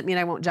that doesn't mean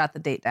I won't jot the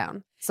date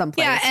down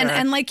someplace. Yeah.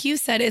 And like you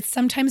said, it's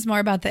sometimes more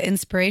about the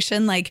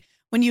inspiration. Like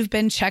when you've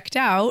been checked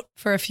out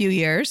for a few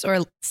years or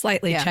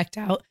slightly checked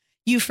out,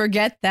 you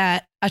forget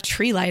that a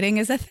tree lighting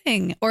is a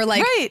thing or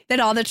like that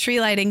all the tree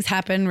lightings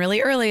happen really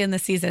early in the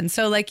season.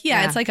 So like,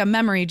 it's like a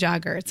memory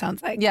jogger, it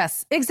sounds like.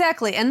 Yes,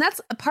 exactly. And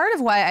that's a part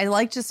of why I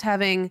like just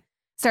having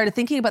started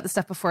thinking about the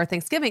stuff before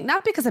Thanksgiving,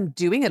 not because I'm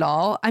doing it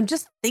all. I'm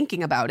just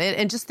thinking about it,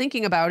 and just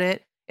thinking about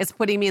it is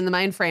putting me in the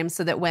mind frame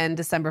so that when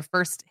December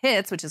 1st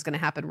hits, which is going to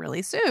happen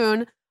really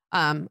soon,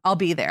 I'll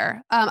be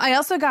there. I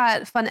also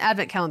got fun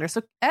advent calendars.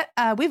 So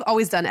we've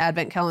always done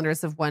advent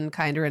calendars of one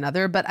kind or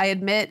another, but I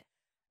admit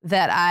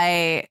that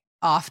I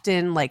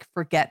often like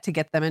forget to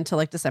get them until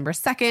like December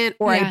 2nd,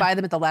 or I buy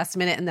them at the last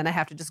minute and then I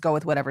have to just go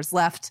with whatever's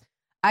left.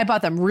 I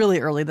bought them really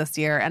early this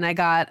year, and I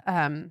got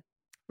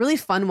really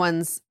fun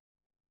ones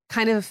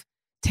kind of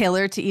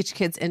tailored to each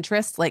kid's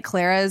interest. Like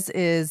Clara's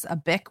is a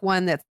Bic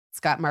one that's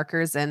got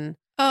markers and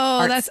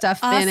art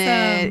stuff in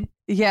it.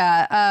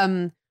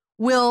 Yeah.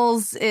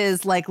 Will's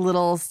is like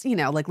little,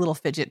 like little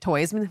fidget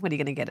toys. I mean, what are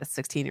you going to get a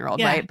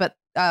 16-year-old, right? But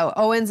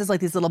Owen's is like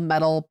these little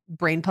metal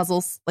brain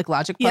puzzles, like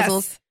logic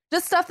puzzles,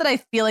 just stuff that I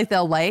feel like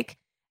they'll like.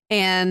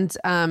 And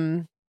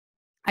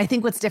I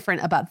think what's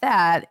different about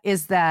that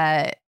is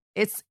that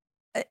it's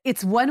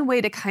one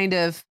way to kind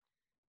of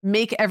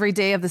make every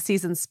day of the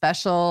season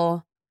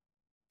special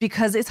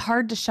because it's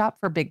hard to shop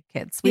for big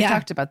kids. We've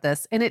talked about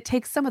this, and it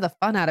takes some of the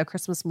fun out of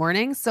Christmas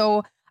morning.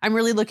 So I'm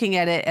really looking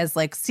at it as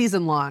like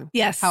season long.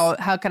 Yes.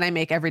 How can I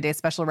make every day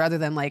special rather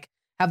than like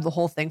have the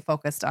whole thing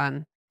focused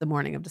on the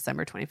morning of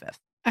December 25th?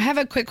 I have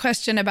a quick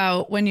question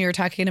about when you're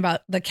talking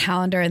about the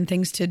calendar and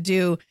things to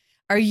do.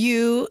 Are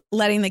you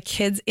letting the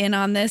kids in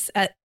on this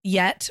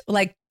yet?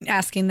 Like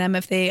asking them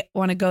if they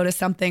want to go to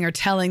something or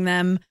telling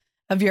them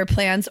of your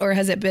plans, or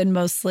has it been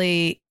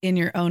mostly in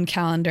your own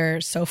calendar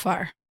so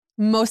far?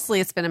 Mostly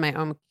it's been in my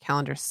own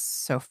calendar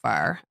so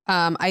far.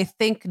 I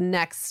think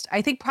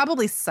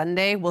probably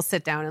Sunday we'll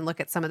sit down and look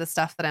at some of the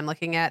stuff that I'm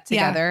looking at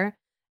together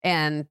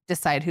and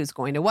decide who's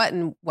going to what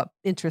and what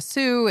interests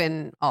who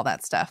and all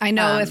that stuff. I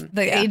know with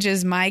the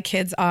ages my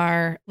kids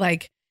are,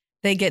 like,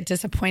 they get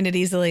disappointed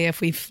easily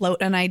if we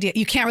float an idea.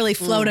 You can't really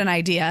float an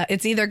idea.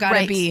 It's either got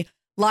to be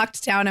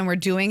locked down and we're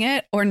doing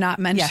it or not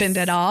mentioned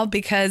at all,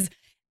 because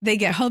they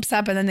get hopes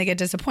up and then they get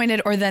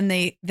disappointed, or then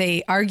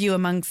they argue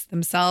amongst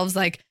themselves.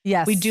 Like,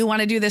 we do want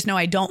to do this. No,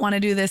 I don't want to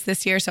do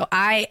this year. So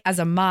I, as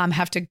a mom,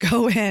 have to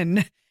go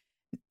in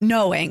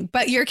knowing,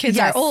 but your kids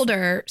are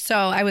older. So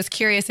I was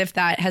curious if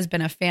that has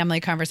been a family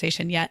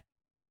conversation yet.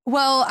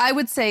 Well, I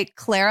would say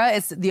Clara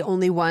is the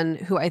only one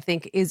who I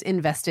think is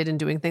invested in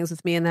doing things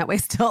with me in that way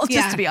still,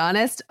 just to be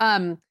honest.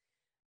 And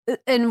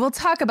we'll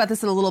talk about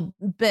this in a little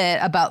bit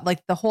about like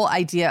the whole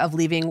idea of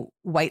leaving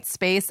white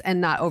space and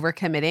not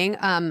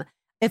overcommitting.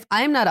 If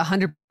I'm not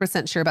 100%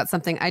 sure about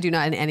something, I do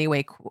not in any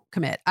way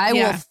commit. I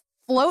will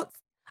float.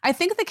 I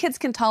think the kids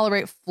can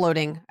tolerate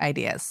floating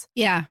ideas.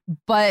 Yeah.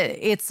 But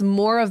it's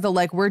more of the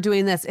like, we're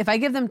doing this. If I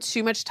give them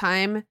too much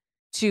time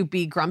to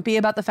be grumpy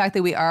about the fact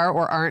that we are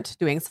or aren't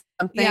doing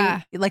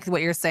something, like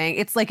what you're saying,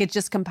 it's like it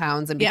just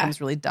compounds and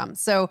becomes really dumb.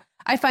 So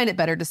I find it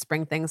better to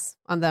spring things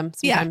on them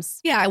sometimes.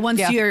 Yeah.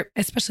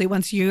 Especially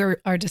once you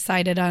are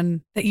decided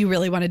on that you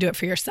really want to do it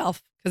for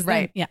yourself.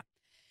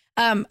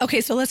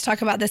 Okay, so let's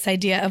talk about this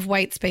idea of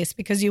white space,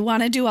 because you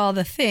want to do all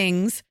the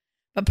things,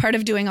 but part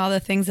of doing all the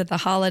things at the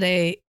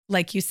holiday,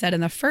 like you said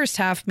in the first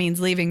half, means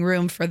leaving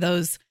room for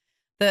those,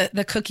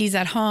 the cookies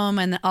at home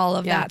and all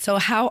of that. So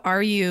how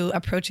are you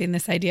approaching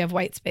this idea of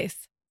white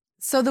space?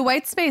 So the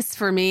white space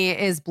for me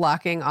is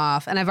blocking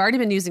off, and I've already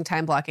been using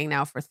time blocking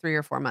now for 3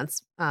 or 4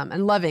 months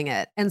and loving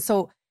it. And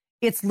so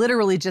it's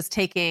literally just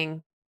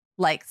taking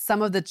like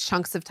some of the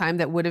chunks of time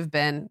that would have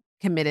been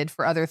committed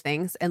for other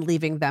things and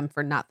leaving them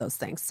for not those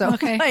things. So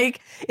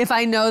like if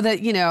I know that,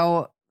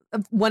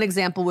 one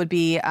example would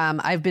be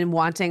I've been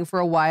wanting for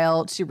a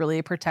while to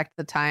really protect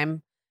the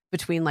time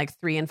between like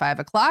 3 and 5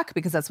 o'clock,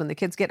 because that's when the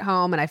kids get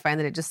home. And I find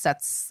that it just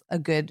sets a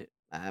good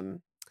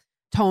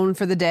tone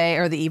for the day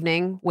or the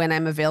evening when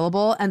I'm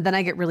available. And then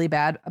I get really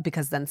bad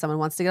because then someone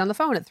wants to get on the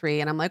phone at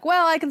 3 and I'm like,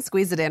 well, I can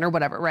squeeze it in or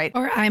whatever. Right.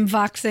 Or I'm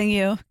voxing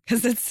you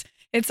because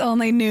it's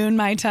only noon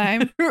my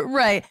time.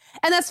 Right.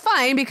 And that's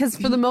fine, because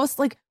for the most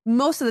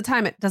of the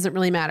time, it doesn't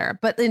really matter.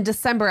 But in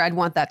December, I'd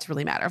want that to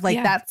really matter.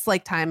 Like that's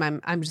like time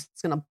I'm just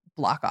going to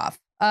block off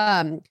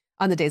on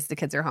the days the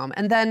kids are home.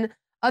 And then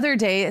other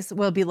days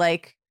will be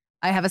like,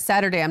 I have a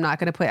Saturday. I'm not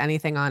going to put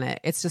anything on it.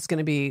 It's just going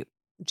to be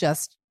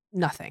just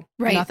nothing,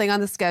 nothing on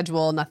the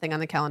schedule, nothing on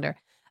the calendar.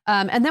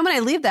 And then when I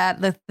leave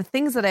that, the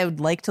things that I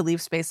would like to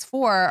leave space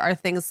for are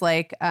things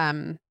like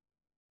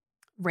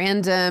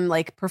random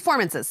like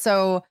performances.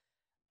 So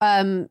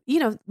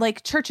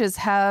like churches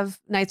have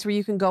nights where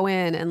you can go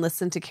in and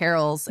listen to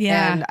carols.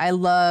 Yeah. And I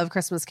love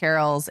Christmas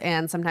carols.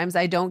 And sometimes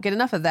I don't get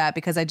enough of that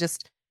because I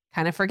just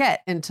kind of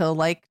forget until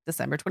like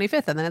December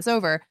 25th and then it's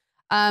over.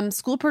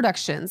 School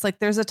productions, like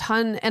there's a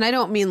ton. And I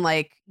don't mean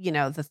like,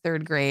 the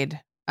third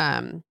grade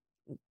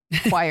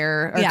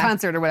choir or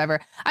concert or whatever.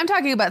 I'm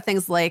talking about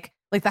things like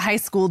the high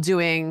school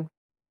doing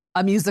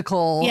a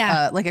musical,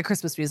 like a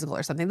Christmas musical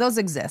or something. Those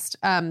exist.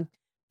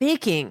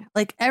 Baking,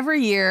 like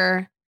every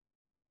year,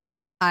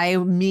 I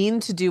mean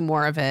to do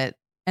more of it.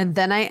 And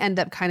then I end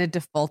up kind of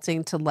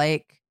defaulting to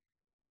like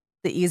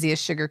the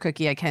easiest sugar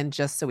cookie I can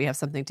just so we have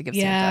something to give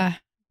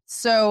Santa.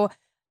 So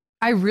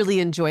I really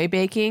enjoy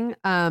baking.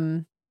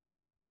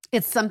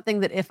 It's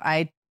something that if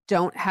I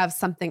don't have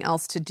something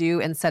else to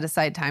do and set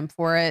aside time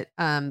for it,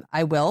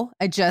 I will.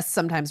 I just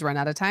sometimes run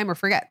out of time or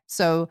forget.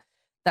 So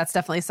that's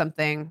definitely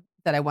something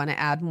that I want to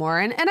add more.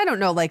 And I don't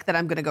know like that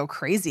I'm going to go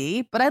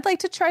crazy, but I'd like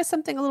to try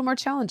something a little more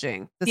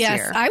challenging this year.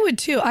 Yes, I would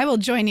too. I will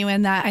join you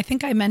in that. I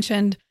think I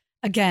mentioned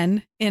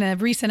again in a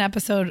recent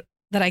episode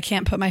that I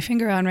can't put my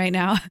finger on right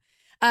now,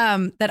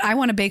 that I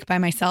want to bake by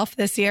myself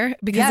this year,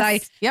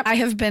 because I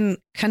have been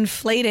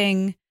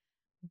conflating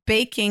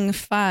baking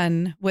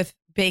fun with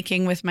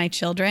baking with my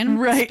children.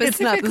 Right.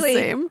 It's not the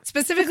same.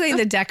 Specifically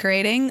the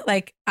decorating.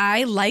 Like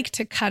I like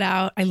to cut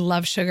out, I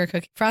love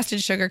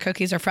frosted sugar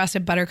cookies or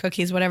frosted butter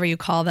cookies, whatever you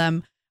call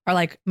them, are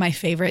like my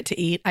favorite to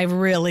eat. I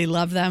really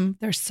love them.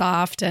 They're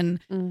soft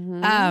and,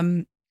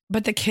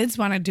 but the kids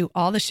want to do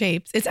all the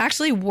shapes. It's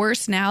actually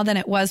worse now than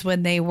it was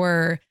when they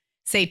were,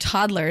 say,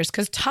 toddlers,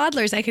 because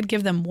toddlers, I could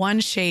give them one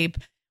shape,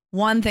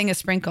 one thing of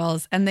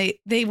sprinkles, and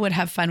they would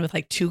have fun with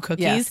like 2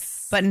 cookies.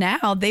 Yes. But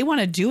now they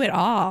want to do it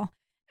all.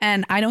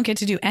 and I don't get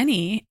to do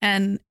any,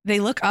 and they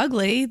look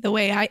ugly the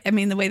way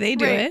the way they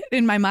do it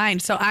in my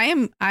mind. So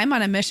I'm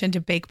on a mission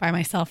to bake by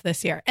myself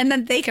this year, and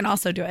then they can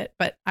also do it,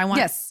 but I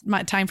want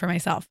my time for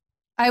myself.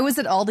 I was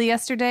at Aldi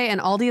yesterday, and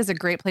Aldi is a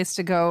great place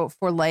to go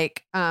for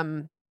like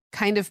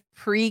kind of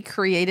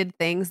pre-created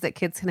things that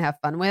kids can have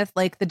fun with,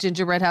 like the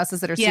gingerbread houses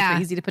that are super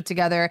easy to put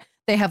together.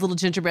 They have little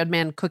gingerbread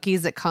man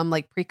cookies that come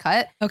like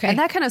pre-cut. Okay. And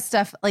that kind of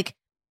stuff, like,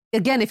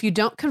 again, if you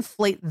don't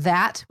conflate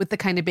that with the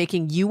kind of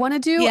baking you want to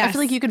do, I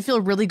feel like you can feel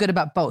really good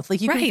about both.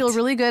 Like you can feel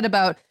really good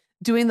about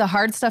doing the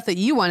hard stuff that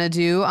you want to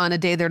do on a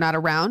day they're not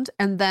around.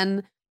 And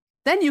then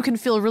you can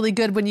feel really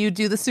good when you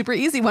do the super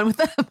easy one with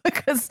them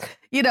because,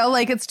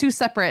 like it's two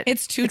separate.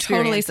 It's two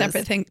totally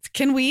separate things.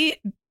 Can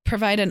we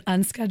provide an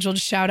unscheduled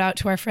shout out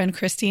to our friend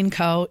Christine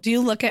Coe? Do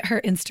you look at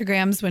her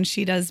Instagrams when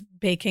she does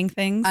baking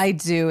things? I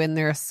do. And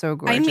they're so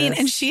gorgeous. I mean,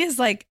 and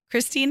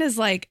Christine is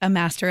like a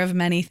master of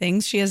many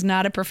things. She is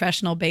not a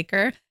professional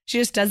baker. She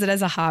just does it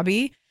as a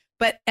hobby.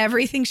 But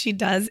everything she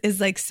does is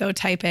like so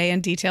type A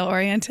and detail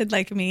oriented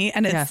like me.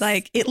 And it's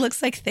like, it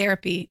looks like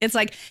therapy. It's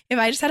like if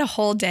I just had a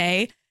whole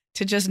day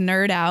to just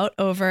nerd out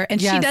over,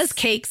 and she does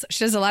cakes.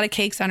 She does a lot of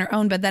cakes on her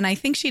own, but then I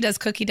think she does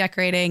cookie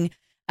decorating.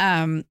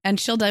 And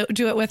she'll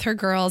do it with her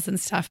girls and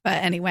stuff.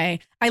 But anyway,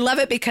 I love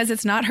it because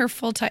it's not her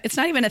full time. It's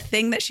not even a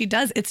thing that she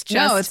does. It's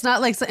just, no, it's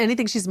not like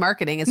anything she's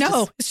marketing. It's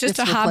just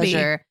a hobby.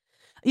 Pleasure.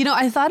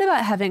 I thought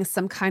about having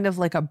some kind of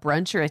like a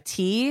brunch or a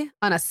tea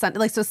on a Sunday,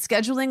 like so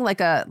scheduling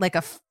like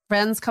a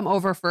friends come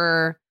over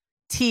for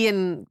tea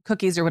and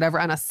cookies or whatever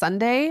on a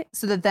Sunday,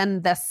 so that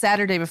then the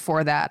Saturday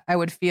before that I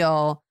would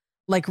feel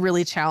like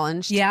really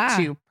challenged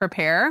to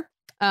prepare.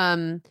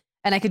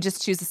 And I could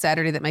just choose a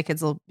Saturday that my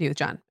kids will be with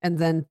John. And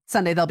then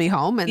Sunday they'll be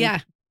home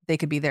and they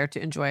could be there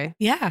to enjoy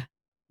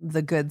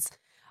the goods.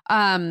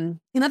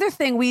 Another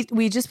thing,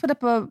 we just put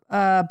up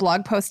a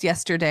blog post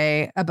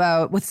yesterday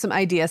with some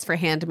ideas for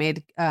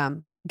handmade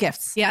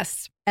gifts.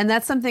 Yes. And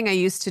that's something I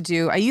used to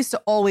do. I used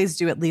to always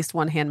do at least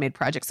one handmade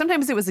project.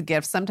 Sometimes it was a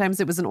gift. Sometimes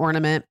it was an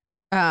ornament.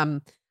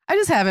 I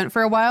just haven't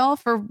for a while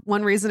for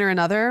one reason or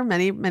another,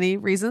 many, many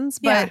reasons.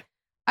 But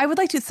I would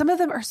like to. Some of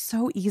them are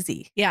so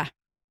easy. Yeah.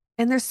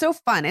 And they're so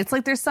fun. It's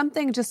like there's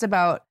something just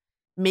about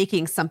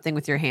making something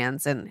with your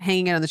hands and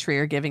hanging it on the tree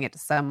or giving it to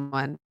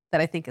someone that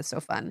I think is so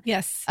fun.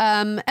 Yes.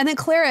 And then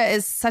Clara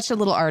is such a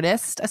little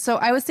artist. So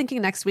I was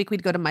thinking next week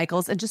we'd go to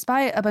Michael's and just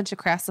buy a bunch of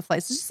craft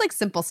supplies. It's just like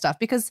simple stuff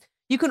because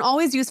you can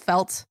always use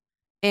felt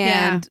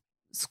and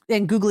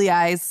googly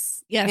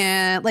eyes. Yes.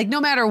 And like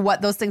no matter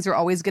what, those things are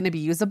always going to be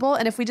usable.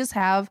 And if we just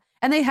and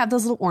they have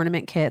those little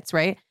ornament kits,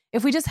 right?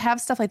 If we just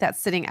have stuff like that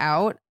sitting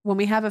out, when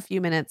we have a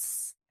few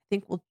minutes, I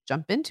think we'll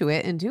jump into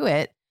it and do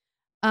it.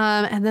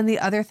 And then the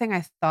other thing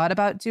I thought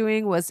about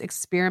doing was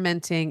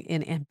experimenting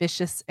in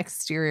ambitious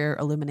exterior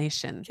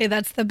illumination. Okay,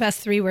 that's the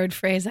best 3-word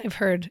phrase I've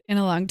heard in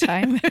a long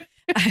time.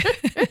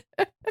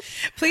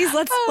 Please,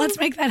 let's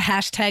make that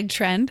hashtag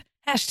trend.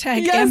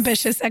 Hashtag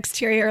ambitious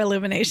exterior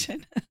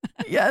illumination.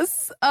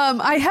 Yes.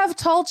 I have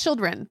tall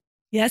children.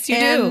 Yes, you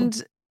do.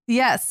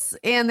 Yes.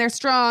 And they're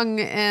strong.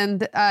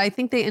 And I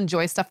think they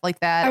enjoy stuff like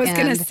that. I was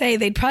going to say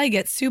they'd probably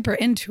get super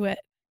into it.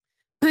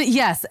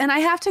 Yes. And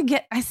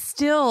I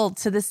still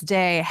to this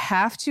day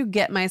have to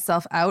get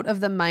myself out of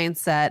the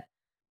mindset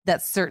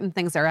that certain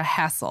things are a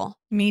hassle.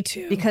 Me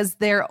too. Because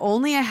they're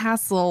only a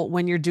hassle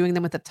when you're doing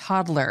them with a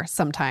toddler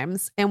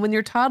sometimes. And when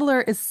your toddler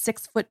is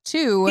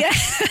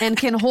 6'2" and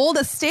can hold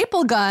a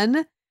staple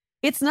gun,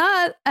 it's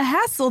not a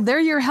hassle. They're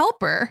your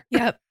helper.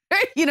 Yep.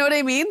 You know what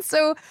I mean?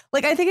 So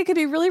like, I think it could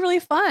be really, really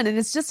fun. And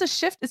it's just a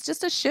shift. It's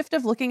just a shift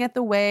of looking at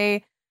the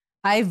way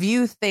I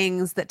view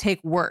things that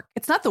take work.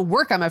 It's not the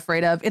work I'm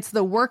afraid of. It's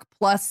the work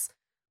plus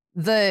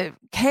the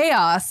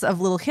chaos of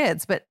little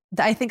kids. But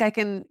I think I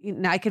can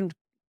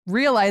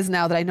realize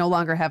now that I no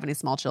longer have any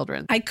small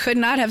children. I could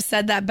not have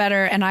said that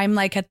better. And I'm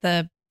like at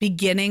the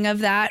beginning of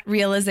that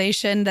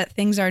realization that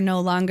things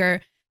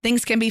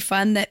can be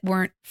fun that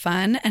weren't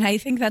fun. And I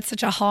think that's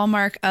such a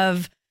hallmark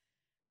of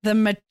the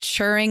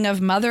maturing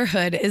of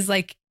motherhood is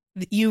like,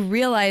 you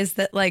realize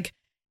that like,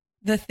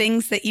 the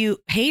things that you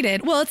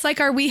hated. Well, it's like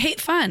we hate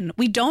fun.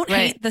 We don't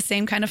hate the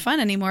same kind of fun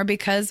anymore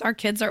because our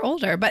kids are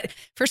older. But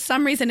for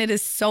some reason, it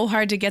is so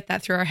hard to get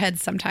that through our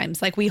heads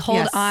sometimes. Like we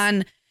hold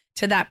on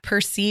to that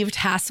perceived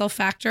hassle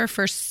factor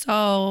for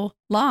so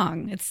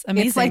long. It's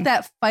amazing. It's like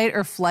that fight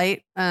or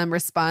flight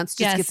response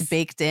just gets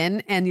baked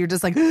in and you're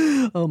just like,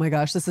 oh my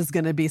gosh, this is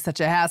going to be such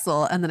a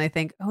hassle. And then I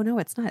think, oh no,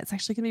 it's not. It's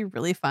actually going to be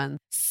really fun.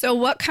 So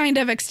what kind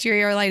of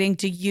exterior lighting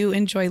do you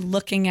enjoy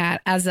looking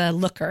at as a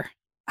looker?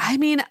 I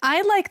mean,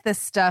 I like this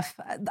stuff.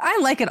 I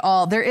like it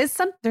all. There's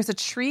a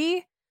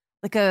tree,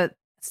 like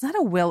it's not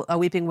a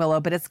weeping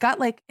willow, but it's got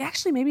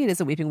maybe it is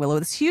a weeping willow.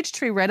 This huge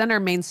tree right on our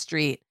main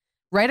street,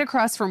 right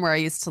across from where I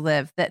used to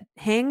live that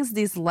hangs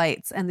these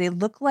lights and they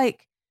look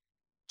like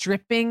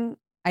dripping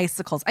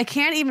icicles. I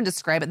can't even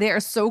describe it. They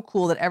are so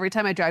cool that every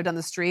time I drive down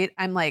the street,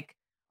 I'm like,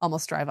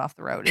 almost drive off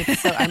the road.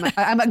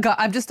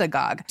 I'm just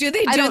agog. Do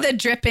they do the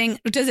dripping?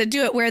 Does it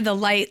do it where the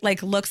light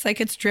like looks like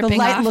it's dripping? The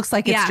light off? looks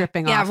like it's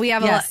dripping off. Yeah, we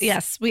have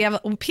we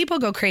have people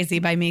go crazy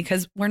by me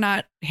because we're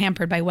not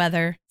hampered by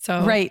weather.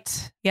 So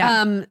right.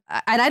 Yeah. And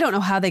I don't know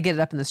how they get it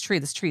up in this tree.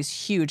 This tree is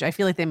huge. I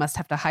feel like they must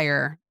have to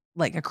hire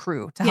like a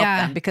crew to help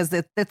them because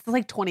it's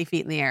like 20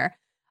 feet in the air.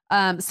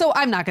 So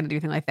I'm not going to do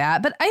anything like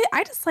that. But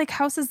I just like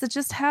houses that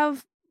just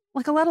have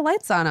like a lot of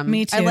lights on them.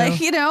 Me too. I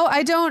like,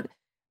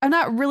 I'm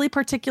not really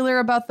particular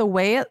about the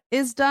way it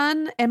is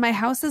done. And my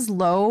house is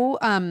low.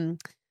 What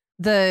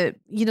do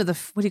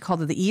you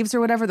call it? The eaves or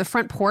whatever, the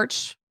front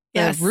porch,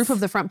 the roof of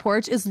the front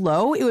porch is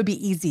low. It would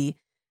be easy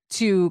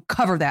to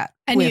cover that.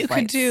 And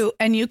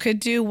you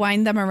could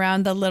wind them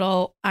around the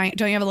little, don't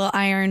you have a little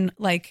iron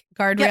like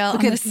guardrail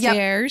on the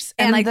stairs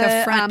and like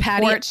the front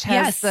patio porch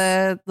has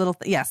the little,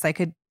 yes, I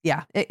could.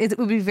 Yeah. It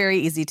would be very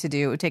easy to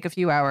do. It would take a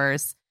few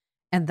hours.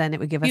 And then it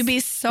would give us. You'd be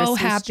so Christmas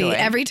happy joy.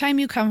 every time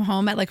you come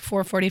home at like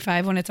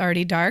 4:45 when it's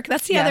already dark.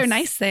 That's the other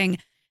nice thing.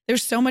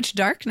 There's so much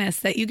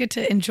darkness that you get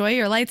to enjoy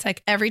your lights.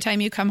 Like every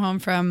time you come home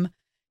from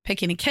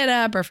picking a kid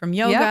up or from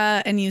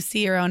yoga and you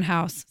see your own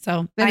house.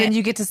 So then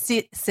you get to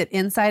sit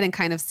inside and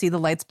kind of see the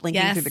lights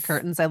blinking through the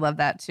curtains. I love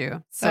that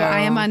too. So I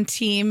am on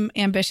team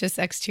ambitious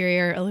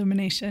exterior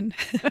illumination.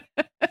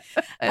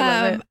 I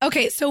love it.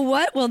 Okay. So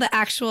what will the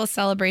actual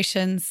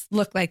celebrations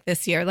look like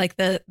this year? Like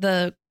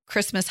the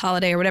Christmas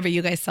holiday or whatever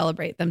you guys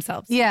celebrate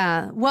themselves.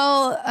 Yeah.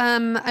 Well,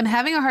 I'm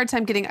having a hard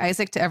time getting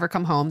Isaac to ever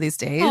come home these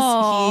days.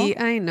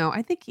 I know.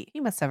 I think he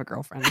must have a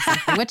girlfriend or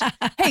something, which,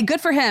 hey, good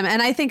for him.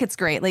 And I think it's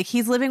great. Like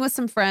he's living with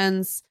some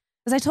friends.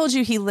 As I told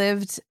you, he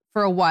lived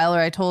for a while, or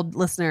I told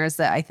listeners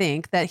that I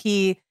think that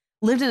he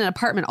lived in an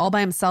apartment all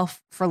by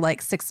himself for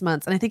like 6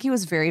 months. And I think he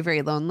was very,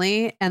 very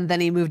lonely. And then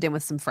he moved in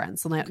with some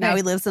friends. So now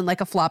he lives in like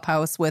a flop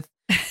house with,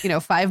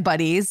 5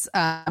 buddies.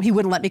 He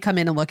wouldn't let me come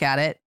in and look at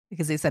it,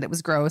 because he said it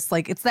was gross.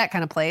 Like it's that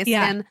kind of place.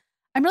 Yeah. And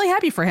I'm really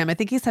happy for him. I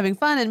think he's having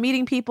fun and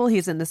meeting people.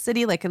 He's in the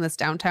city, like in this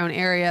downtown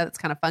area that's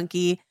kind of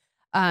funky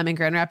in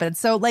Grand Rapids.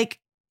 So like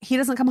he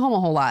doesn't come home a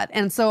whole lot.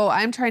 And so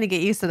I'm trying to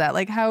get used to that.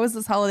 Like, how is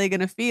this holiday going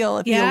to feel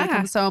if he only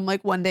comes home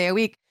like one day a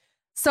week?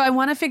 So I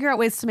want to figure out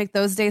ways to make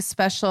those days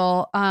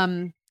special.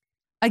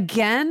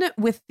 Again,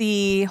 with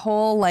the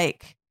whole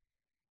like,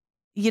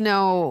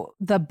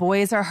 the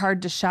boys are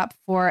hard to shop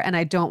for and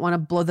I don't want to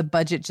blow the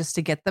budget just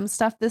to get them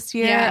stuff this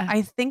year. Yeah.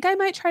 I think I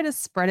might try to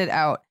spread it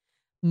out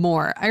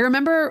more. I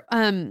remember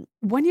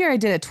one year I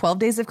did a 12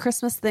 days of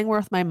Christmas thing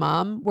with my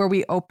mom where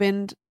we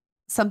opened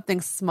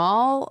something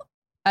small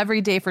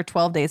every day for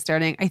 12 days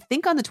starting, I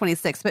think on the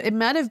 26th, but it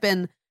might have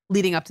been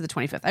leading up to the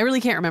 25th. I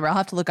really can't remember. I'll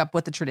have to look up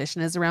what the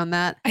tradition is around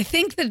that. I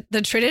think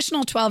the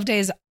traditional 12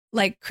 days,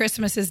 like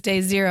Christmas is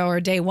day 0 or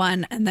day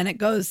 1, and then it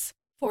goes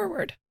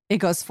forward. It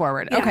goes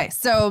forward. Yeah. Okay.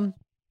 So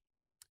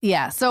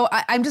yeah. So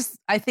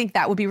I think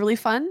that would be really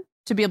fun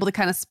to be able to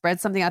kind of spread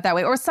something out that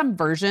way or some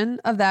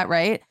version of that.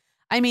 Right.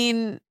 I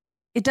mean,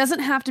 it doesn't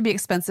have to be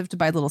expensive to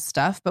buy little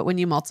stuff, but when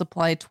you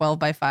multiply 12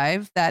 by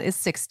 5, that is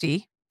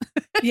 60.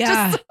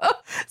 Yeah.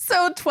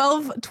 So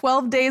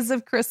 12 days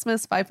of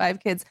Christmas by 5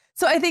 kids.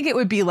 So I think it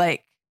would be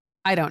like,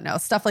 I don't know,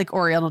 stuff like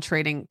Oriental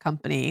Trading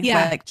Company,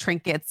 like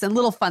trinkets and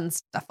little fun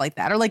stuff like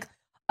that. Or like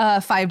a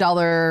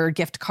 $5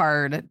 gift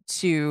card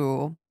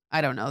to,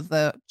 I don't know,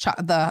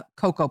 the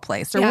cocoa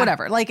place or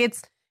whatever. Like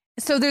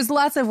so there's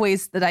lots of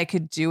ways that I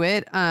could do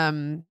it.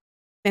 And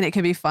it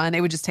could be fun.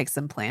 It would just take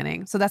some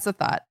planning. So that's a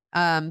thought.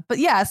 But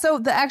yeah, so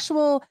the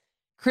actual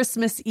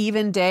Christmas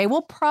Eve day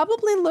will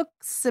probably look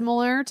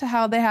similar to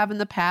how they have in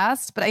the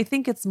past, but I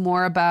think it's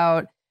more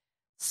about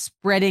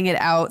spreading it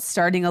out,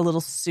 starting a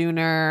little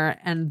sooner,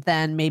 and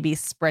then maybe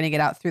spreading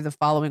it out through the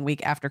following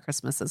week after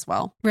Christmas as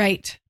well.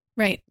 Right.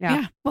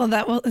 Yeah. Well,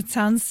 it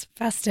sounds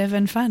festive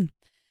and fun.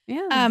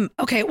 Yeah.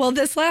 Okay. Well,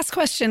 this last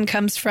question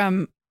comes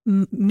from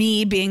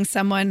me being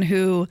someone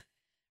who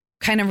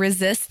kind of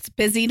resists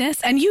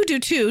busyness, and you do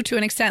too, to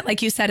an extent,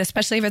 like you said,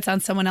 especially if it's on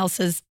someone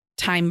else's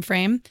time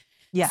frame.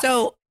 Yeah.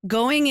 So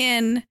going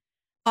in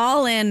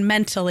all in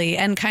mentally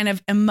and kind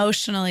of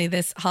emotionally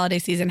this holiday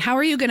season, how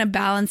are you going to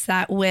balance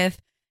that with,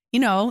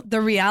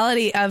 the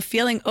reality of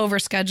feeling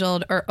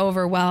overscheduled or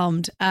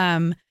overwhelmed?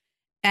 And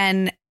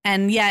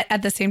yet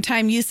at the same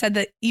time, you said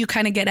that you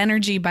kind of get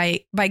energy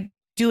by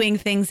doing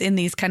things in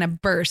these kind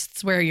of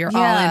bursts where you're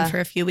all in for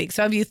a few weeks.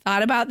 So have you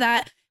thought about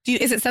that?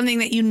 Is it something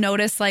that you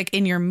notice like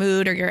in your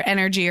mood or your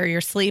energy or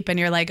your sleep and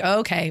you're like, oh,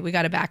 okay, we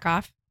got to back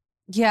off?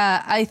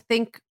 Yeah, I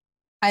think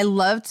I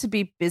love to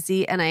be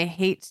busy and I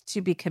hate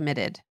to be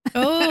committed.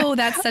 Oh,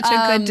 that's such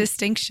a good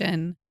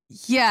distinction.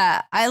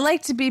 Yeah, I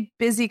like to be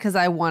busy because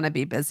I want to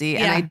be busy.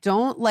 And I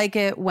don't like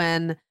it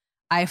when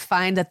I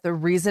find that the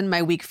reason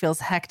my week feels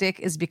hectic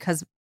is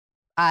because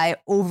I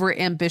over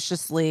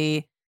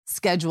ambitiously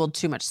scheduled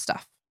too much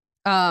stuff.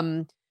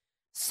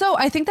 So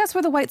I think that's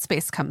where the white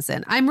space comes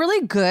in. I'm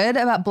really good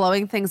about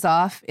blowing things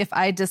off if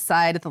I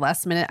decide at the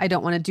last minute I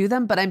don't want to do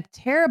them, but I'm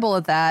terrible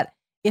at that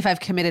if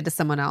I've committed to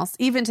someone else,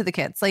 even to the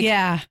kids. Like,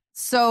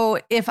 so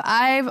if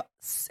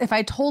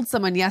I told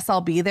someone, yes,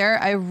 I'll be there,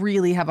 I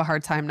really have a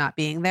hard time not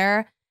being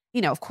there.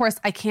 Of course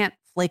I can't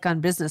flake on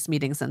business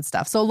meetings and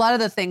stuff. So a lot of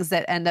the things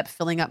that end up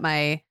filling up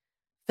my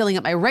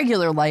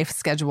regular life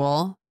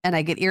schedule and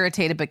I get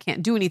irritated but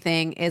can't do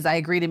anything is I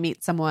agree to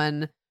meet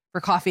someone for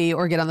coffee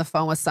or get on the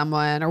phone with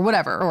someone or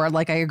whatever. Or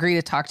like I agree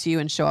to talk to you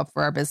and show up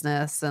for our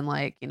business and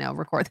like,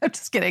 record. I'm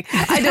just kidding.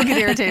 I don't get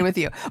irritated with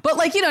you. But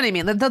like, you know what I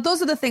mean?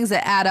 Those are the things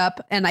that add up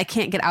and I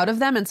can't get out of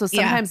them. And so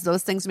sometimes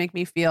those things make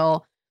me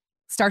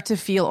start to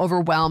feel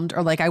overwhelmed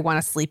or like I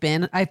want to sleep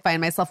in. I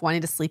find myself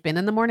wanting to sleep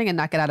in the morning and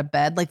not get out of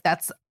bed. Like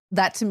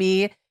that to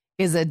me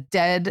is a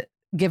dead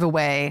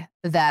giveaway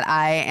that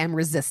I am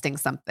resisting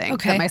something.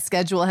 Okay. That my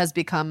schedule has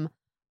become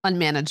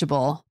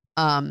unmanageable.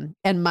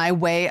 And my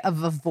way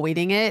of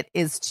avoiding it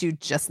is to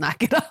just not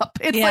get up.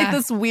 It's like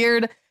this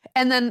weird,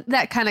 and then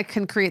that kind of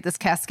can create this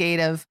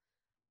cascade of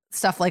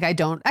stuff like I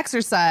don't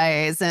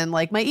exercise and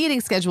like my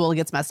eating schedule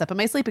gets messed up and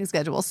my sleeping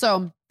schedule.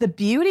 So the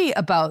beauty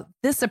about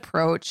this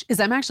approach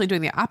is I'm actually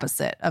doing the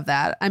opposite of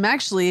that. I'm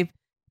actually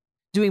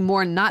doing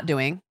more not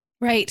doing.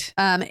 Right.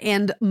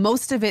 And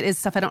most of it is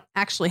stuff I don't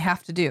actually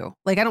have to do.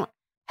 Like I don't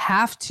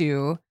have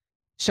to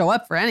show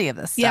up for any of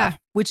this stuff,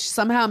 which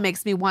somehow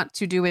makes me want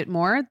to do it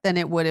more than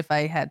it would if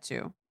I had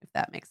to, if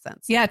that makes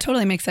sense. Yeah,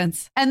 totally makes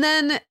sense. And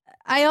then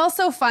I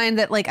also find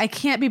that like I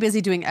can't be busy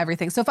doing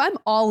everything. So if I'm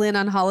all in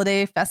on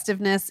holiday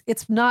festiveness,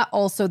 it's not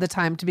also the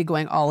time to be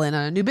going all in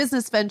on a new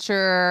business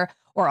venture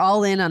or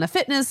all in on a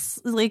fitness,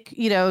 like,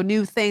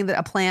 new thing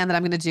a plan that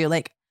I'm going to do.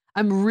 Like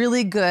I'm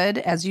really good,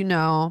 as you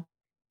know,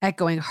 at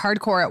going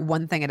hardcore at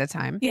one thing at a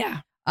time. Yeah.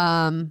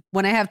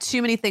 When I have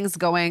too many things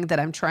going that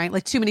I'm trying,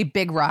 like too many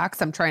big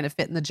rocks I'm trying to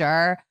fit in the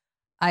jar,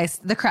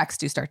 the cracks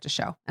do start to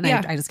show and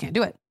I just can't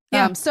do it.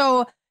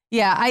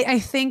 Yeah. I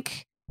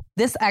think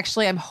this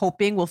actually I'm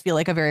hoping will feel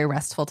like a very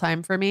restful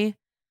time for me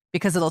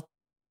because it'll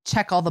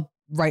check all the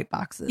right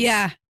boxes.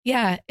 Yeah.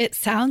 Yeah. It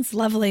sounds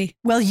lovely.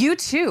 Well, you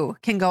too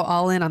can go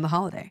all in on the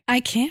holiday. I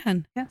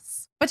can.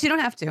 Yes. But you don't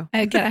have to.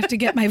 I have to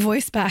get my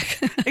voice back.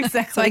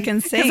 Exactly. So I can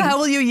sing. How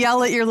will you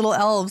yell at your little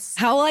elves?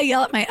 How will I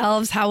yell at my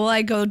elves? How will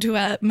I go to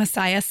a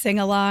Messiah sing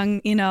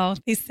along?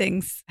 These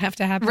things have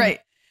to happen. Right.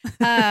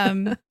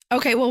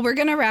 Okay. Well, we're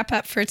going to wrap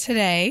up for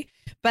today,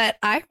 but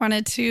I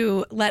wanted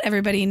to let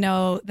everybody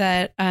know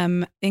that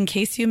in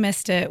case you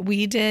missed it,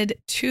 we did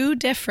 2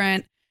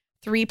 different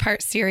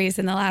 3-part series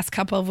in the last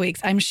couple of weeks.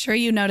 I'm sure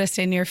you noticed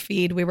in your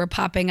feed, we were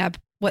popping up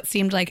what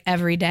seemed like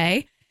every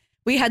day.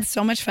 We had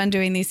so much fun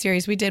doing these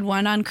series. We did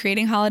one on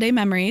creating holiday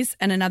memories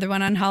and another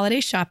one on holiday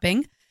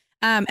shopping.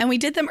 And we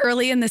did them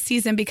early in the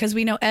season because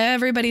we know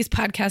everybody's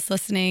podcast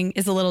listening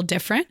is a little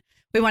different.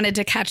 We wanted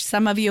to catch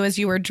some of you as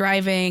you were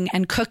driving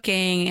and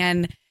cooking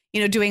and,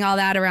 doing all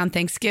that around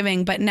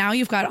Thanksgiving. But now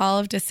you've got all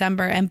of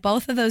December and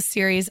both of those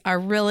series are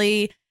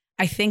really,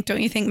 I think,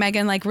 don't you think,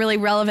 Meagan, like really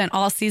relevant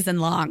all season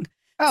long.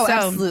 Oh, so,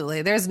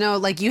 absolutely. There's no,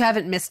 like, you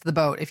haven't missed the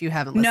boat if you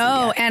haven't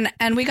listened yet.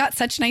 And we got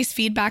such nice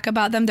feedback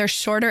about them. They're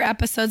shorter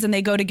episodes and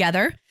they go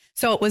together.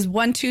 So it was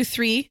 1, 2,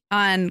 3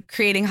 on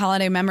creating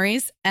holiday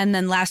memories. And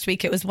then last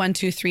week it was 1,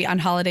 2, 3 on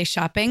holiday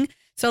shopping.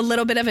 So a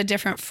little bit of a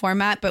different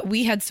format, but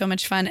we had so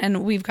much fun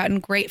and we've gotten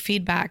great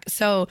feedback.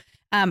 So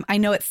I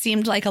know it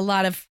seemed like a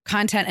lot of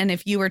content. And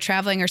if you were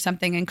traveling or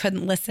something and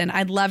couldn't listen,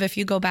 I'd love if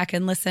you go back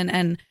and listen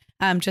and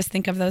just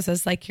think of those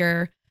as like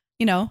your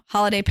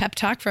holiday pep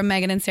talk from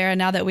Meagan and Sarah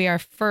now that we are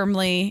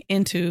firmly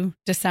into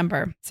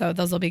December. So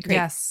those will be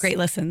great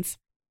listens.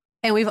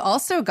 And we've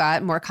also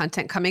got more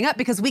content coming up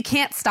because we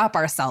can't stop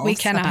ourselves. We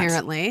cannot.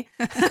 Apparently.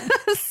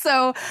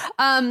 So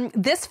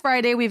this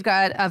Friday, we've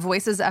got a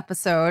Voices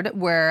episode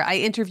where I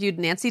interviewed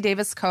Nancy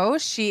Davis-Coe.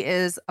 She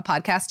is a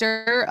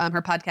podcaster.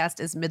 Her podcast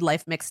is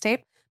Midlife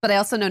Mixtape. But I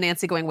also know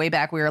Nancy going way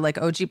back. We were like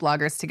OG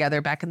bloggers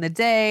together back in the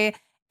day.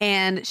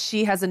 And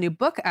she has a new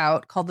book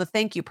out called The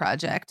Thank You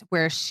Project,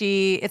 where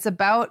it's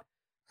about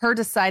her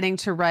deciding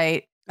to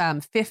write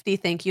 50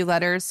 thank you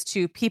letters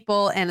to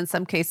people and in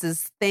some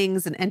cases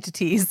things and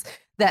entities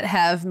that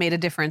have made a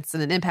difference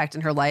and an impact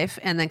in her life.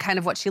 And then kind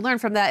of what she learned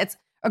from that. It's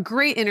a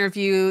great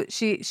interview.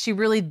 She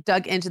really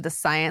dug into the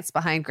science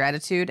behind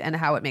gratitude and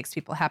how it makes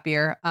people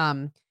happier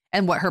and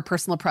what her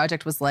personal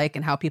project was like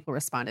and how people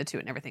responded to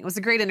it and everything. It was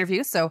a great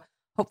interview. So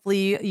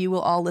hopefully you will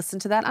all listen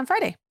to that on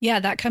Friday. Yeah,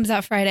 that comes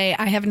out Friday.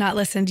 I have not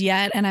listened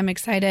yet and I'm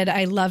excited.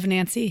 I love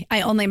Nancy.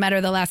 I've only met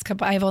her the last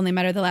couple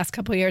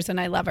of years and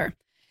I love her.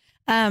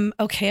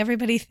 Okay,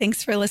 everybody,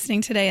 thanks for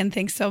listening today and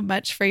thanks so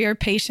much for your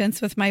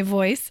patience with my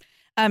voice.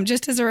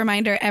 Just as a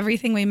reminder,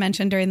 everything we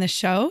mentioned during the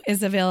show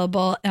is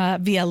available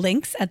via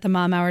links at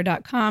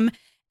themomhour.com.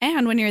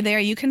 And when you're there,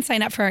 you can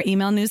sign up for our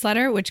email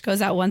newsletter, which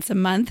goes out once a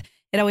month.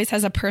 It always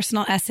has a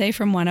personal essay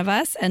from one of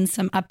us and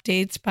some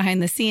updates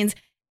behind the scenes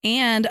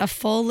and a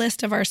full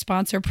list of our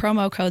sponsor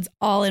promo codes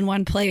all in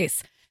one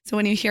place. So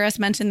when you hear us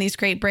mention these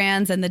great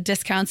brands and the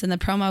discounts and the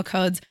promo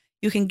codes,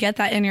 you can get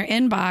that in your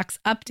inbox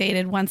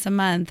updated once a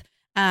month.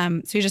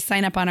 So you just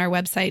sign up on our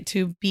website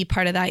to be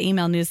part of that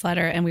email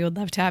newsletter and we would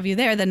love to have you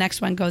there. The next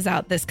one goes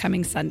out this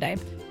coming Sunday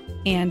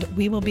and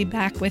we will be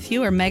back with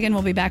you, or Meagan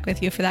will be back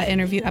with you for that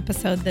interview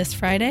episode this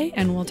Friday,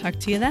 and we'll talk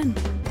to you then.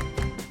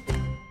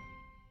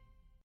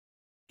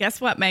 Guess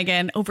what,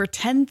 Meagan? Over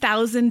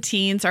 10,000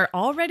 teens are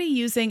already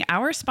using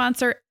our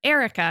sponsor,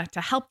 Erica,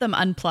 to help them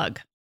unplug.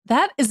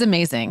 That is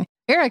amazing.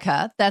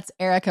 Erica, that's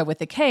Erica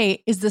with a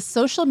K, is the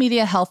social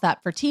media health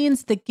app for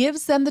teens that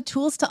gives them the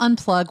tools to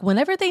unplug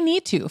whenever they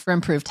need to for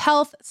improved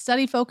health,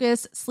 study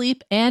focus,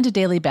 sleep, and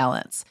daily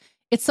balance.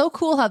 It's so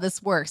cool how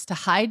this works to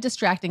hide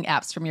distracting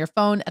apps from your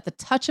phone at the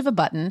touch of a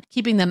button,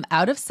 keeping them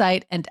out of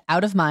sight and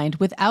out of mind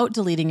without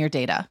deleting your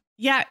data.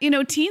 Yeah,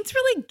 teens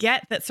really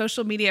get that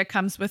social media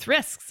comes with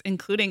risks,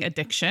 including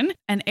addiction,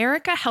 and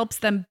Erica helps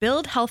them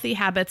build healthy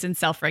habits and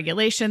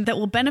self-regulation that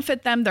will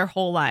benefit them their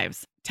whole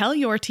lives. Tell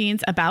your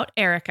teens about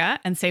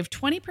Erica and save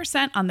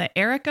 20% on the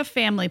Erica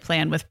family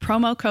plan with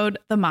promo code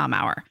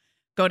TheMomHour.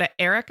 Go to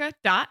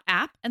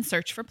erica.app and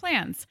search for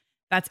plans.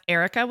 That's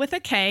Erica with a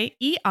K,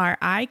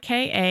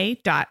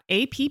 ERIKA.app,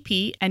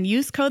 and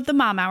use code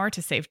TheMomHour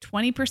to save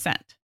 20%.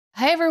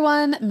 Hi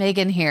everyone,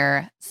 Meagan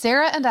here.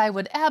 Sarah and I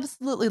would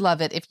absolutely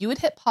love it if you would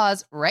hit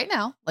pause right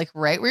now, like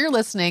right where you're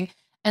listening,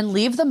 and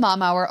leave the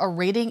Mom Hour a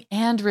rating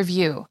and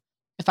review.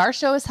 If our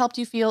show has helped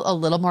you feel a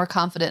little more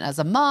confident as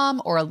a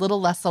mom or a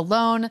little less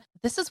alone,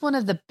 this is one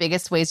of the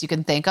biggest ways you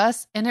can thank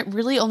us, and it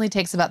really only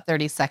takes about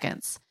 30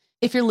 seconds.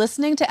 If you're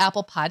listening to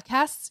Apple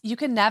Podcasts, you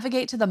can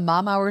navigate to the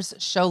Mom Hour's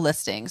show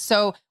listing.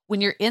 So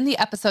when you're in the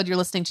episode you're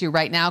listening to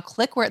right now,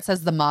 click where it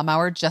says the Mom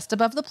Hour just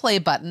above the play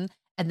button,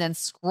 and then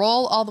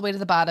scroll all the way to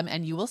the bottom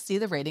and you will see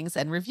the ratings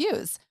and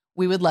reviews.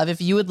 We would love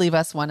if you would leave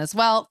us one as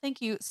well. Thank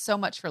you so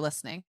much for listening.